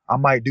 but I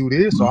might do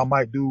this or I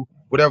might do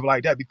whatever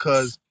like that,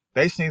 because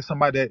they seen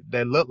somebody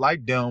that looked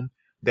like them,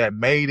 that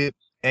made it,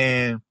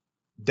 and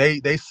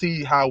they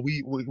see how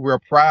we're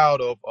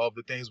proud of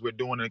the things we're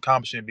doing and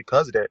accomplishing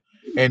because of that.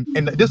 And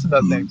this is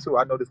another thing too.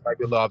 I know this might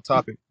be a little off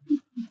topic,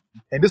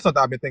 and this is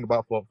something I've been thinking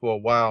about for a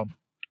while.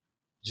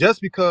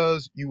 Just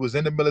because you was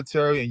in the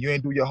military and you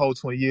ain't do your whole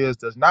 20 years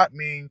does not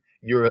mean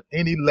you're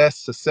any less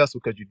successful,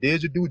 because you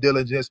did your due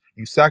diligence.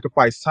 You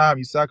sacrifice time.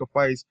 You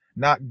sacrifice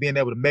not being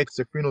able to make it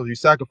to funerals. You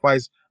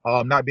sacrifice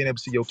not being able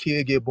to see your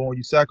kid get born.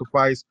 You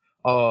sacrifice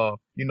not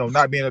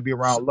being able to be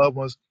around loved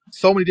ones.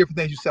 So many different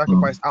things you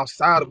sacrifice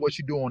outside of what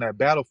you do on that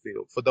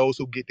battlefield for those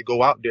who get to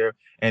go out there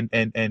and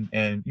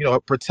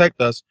protect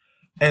us.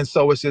 And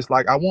so it's just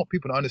like, I want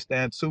people to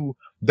understand too,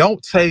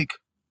 don't take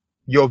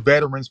your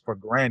veterans for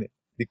granted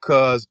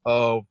because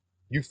of,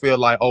 you feel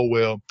like, oh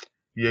well,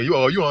 yeah, you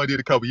only did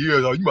a couple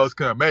years, oh, you must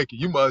couldn't make it,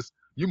 you must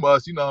you know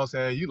what I'm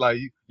saying, you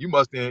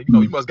must then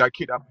you must got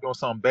kicked out for doing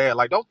something bad.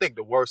 Like, don't think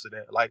the worst of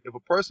that. Like, if a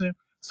person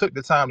took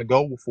the time to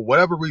go for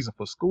whatever reason,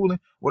 for schooling,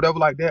 whatever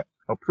like that,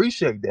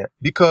 appreciate that.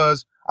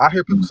 Because I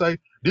hear people say,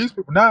 these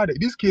people nowadays,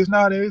 these kids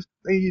nowadays,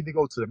 they need to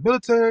go to the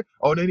military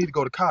or they need to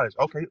go to college.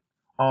 Okay,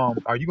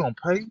 are you gonna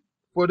pay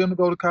for them to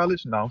go to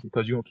college? No,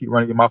 because you're gonna keep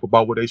running your mouth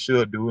about what they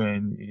should do,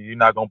 and you're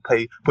not gonna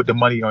put the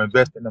money or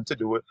invest in them to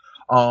do it.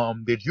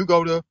 Did you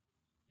go to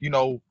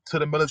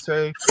the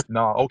military?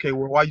 No. Okay,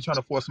 well, why are you trying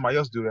to force somebody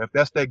else to do that? If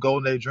that's their goal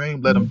and their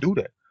dream, let them do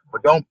that.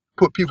 But don't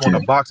put people in Yeah.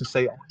 a box and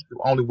say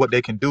only what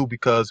they can do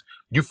because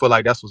you feel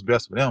like that's what's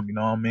best for them. You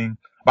know what I mean?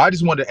 But I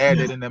just wanted to add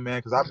Yeah. that in there, man,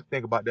 because I've been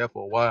thinking about that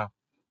for a while.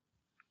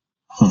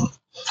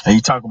 And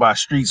you talk about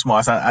street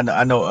smarts. I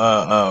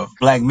know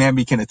Black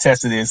Mamby can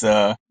attest to this.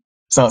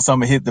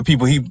 Some of the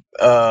people he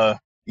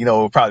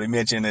probably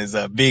mention is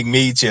Big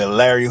Meech,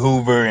 Larry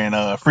Hoover,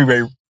 and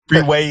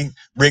Freeway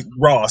Rick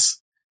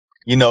Ross.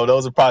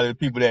 Those are probably the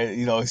people that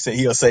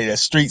he'll say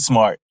that's street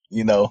smart.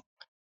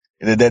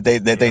 That they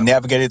Yeah,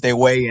 navigated their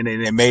way and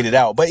they made it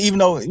out. But even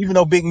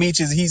though Big Meech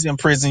he's in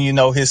prison,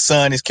 his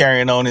son is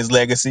carrying on his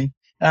legacy.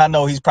 And I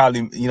know he's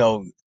probably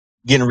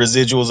getting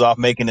residuals off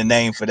making a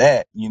name for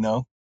that.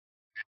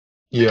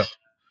 yeah.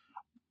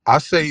 I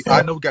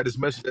Yeah. know we got this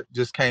message that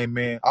just came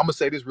in. I'm gonna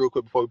say this real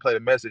quick before we play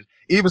the message.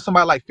 Even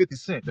somebody like 50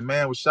 Cent, the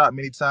man was shot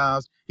many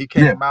times. He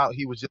Yeah. came out,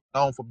 he was just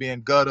known for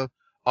being gutter,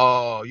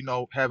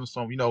 having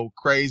some,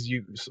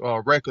 crazy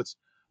records.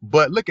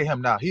 But look at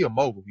him now. He a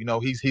mogul.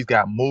 He's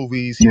got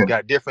movies, he's Yeah.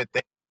 got different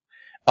things.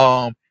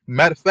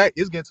 Matter of fact,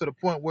 it's getting to the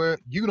point where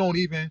you don't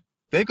even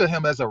think of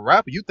him as a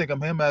rapper. You think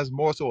of him as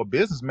more so a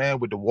businessman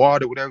with the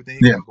water, with everything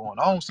he Yeah. got going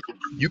on. So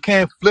you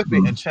can't flip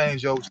it and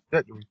change your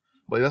trajectory.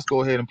 But let's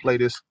go ahead and play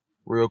this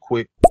real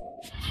quick.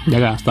 I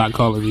gotta start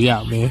calling me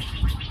out, man.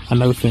 I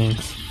know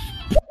things.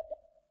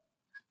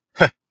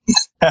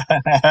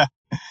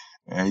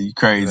 Yeah, you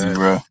crazy, Yeah.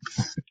 bro.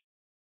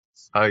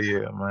 Oh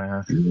yeah,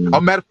 man. Yeah.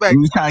 Oh, matter of fact,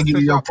 You trying to give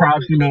since your y'all both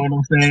props, here, you know Kevin,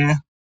 what I'm saying?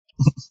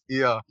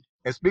 yeah.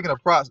 And speaking of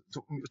props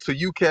to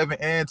you, Kevin,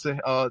 and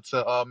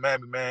to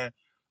Mammy, man,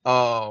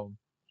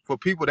 for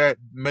people that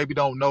maybe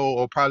don't know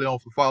or probably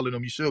don't follow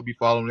them, you should be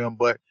following them.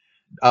 But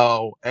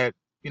at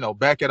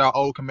back at our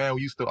old command,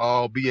 we used to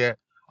all be at.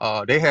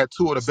 They had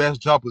two of the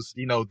best jumpers,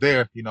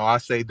 there. I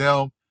say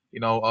them,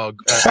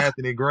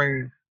 Anthony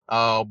Green.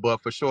 But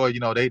for sure,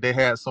 they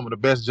had some of the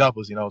best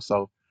jumpers,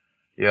 So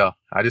yeah,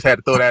 I just had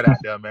to throw that out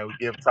there, man. We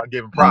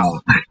giving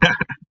props.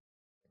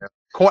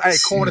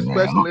 Shit, Corner man.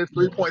 specialist,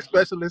 3-point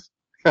specialist.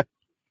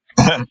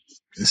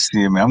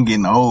 Shit, man. I'm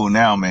getting old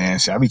now, man.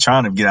 Shit, I be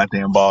trying to get out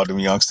there and ball them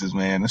youngsters,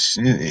 man.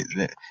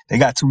 They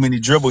got too many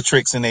dribble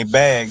tricks in their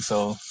bag,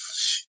 so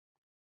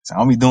I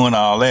don't be doing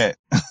all that.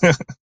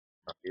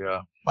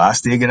 Yeah. But I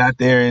still get out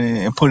there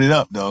and put it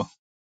up, though.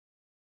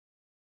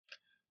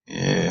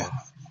 Yeah.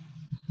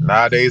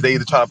 Nowadays, they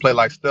either trying to play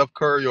like Steph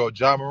Curry or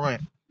Ja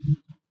Morant.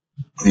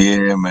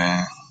 Yeah,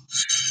 man.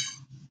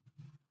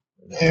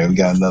 Yeah, we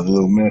got another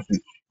little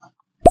message.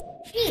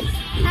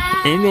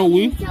 Ain't no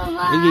we. It's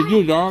just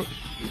you, dog.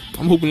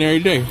 I'm hooping every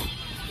day.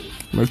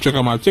 Let's check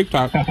out my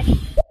TikTok.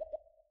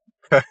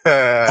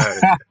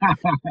 Right.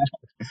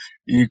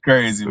 You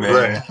crazy,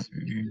 man.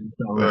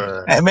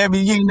 Right. Hey, maybe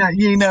you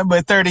ain't nothing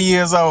but 30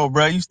 years old,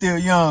 bro. You still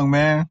young,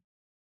 man.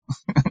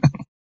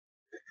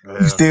 You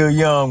Yeah. still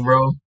young,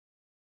 bro.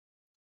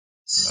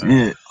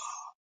 Man. Shit.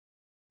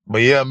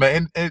 But yeah,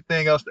 man.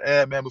 Anything else to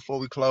add, man, before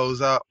we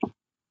close out?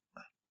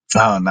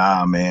 Oh,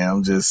 nah, man.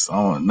 I'm just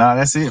on. Nah,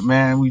 that's it,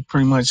 man. We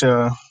pretty much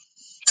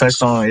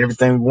touched on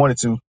everything we wanted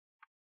to.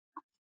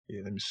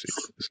 Yeah, let me see.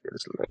 Let's get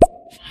this.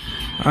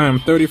 I am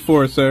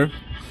 34, sir.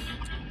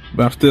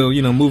 But I'm still,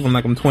 moving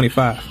like I'm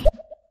 25.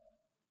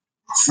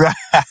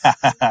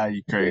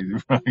 You crazy,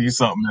 bro. You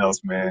something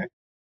else, man.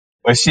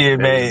 But shit,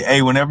 Hey, man.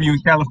 Hey, whenever you in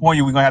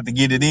California, we're gonna have to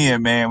get it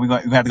in, man. We're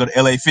gonna have to go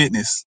to LA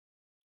Fitness.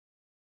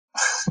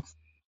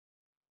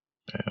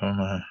 yeah,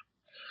 man.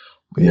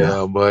 Yeah.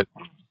 Yeah, but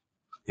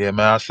yeah,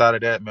 man. Outside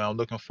of that, man, I'm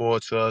looking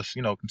forward to us,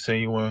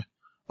 continuing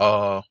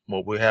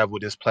what we have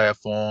with this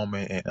platform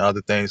and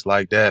other things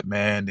like that,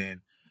 man.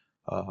 And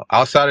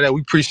outside of that,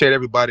 we appreciate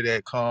everybody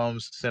that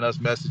comes, send us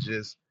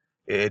messages.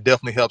 It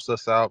definitely helps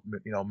us out,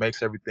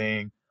 makes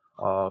everything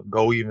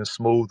go even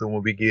smoother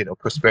when we get a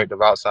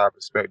perspective, outside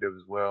perspective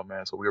as well,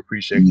 man. So we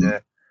appreciate Mhm.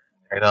 that.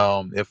 And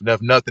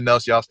if nothing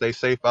else, y'all stay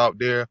safe out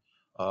there,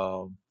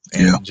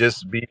 Yeah. and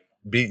just be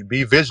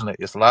vigilant.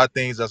 It's a lot of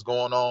things that's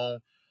going on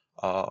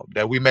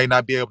that we may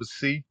not be able to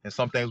see, and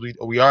some things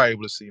we are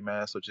able to see,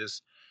 man. So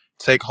just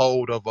take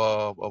hold of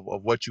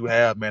what you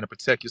have, man, and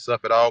protect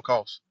yourself at all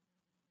costs.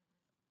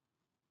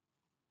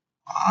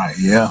 All right.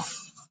 Yeah.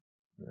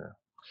 Yeah.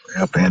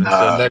 Yep. But And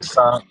until next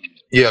time,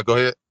 yeah, go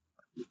ahead.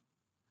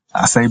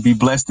 I say be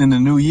blessed in the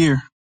new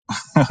year.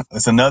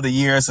 It's another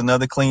year. It's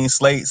another clean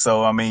slate.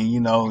 So, I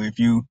mean, if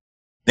you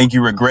think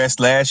you regressed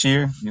last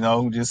year,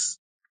 just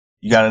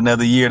you got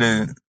another year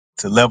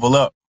to level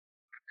up.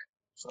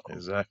 So,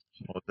 Exactly,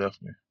 most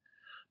definitely.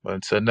 But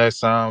until next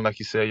time, like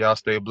you said, y'all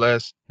stay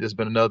blessed. This has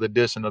been another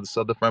edition of the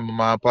Southern Frame of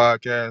Mind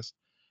podcast,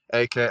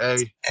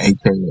 aka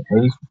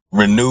AKA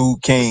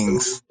Renewed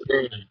Kings.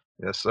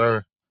 Yes,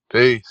 sir.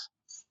 Peace.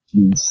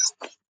 Peace.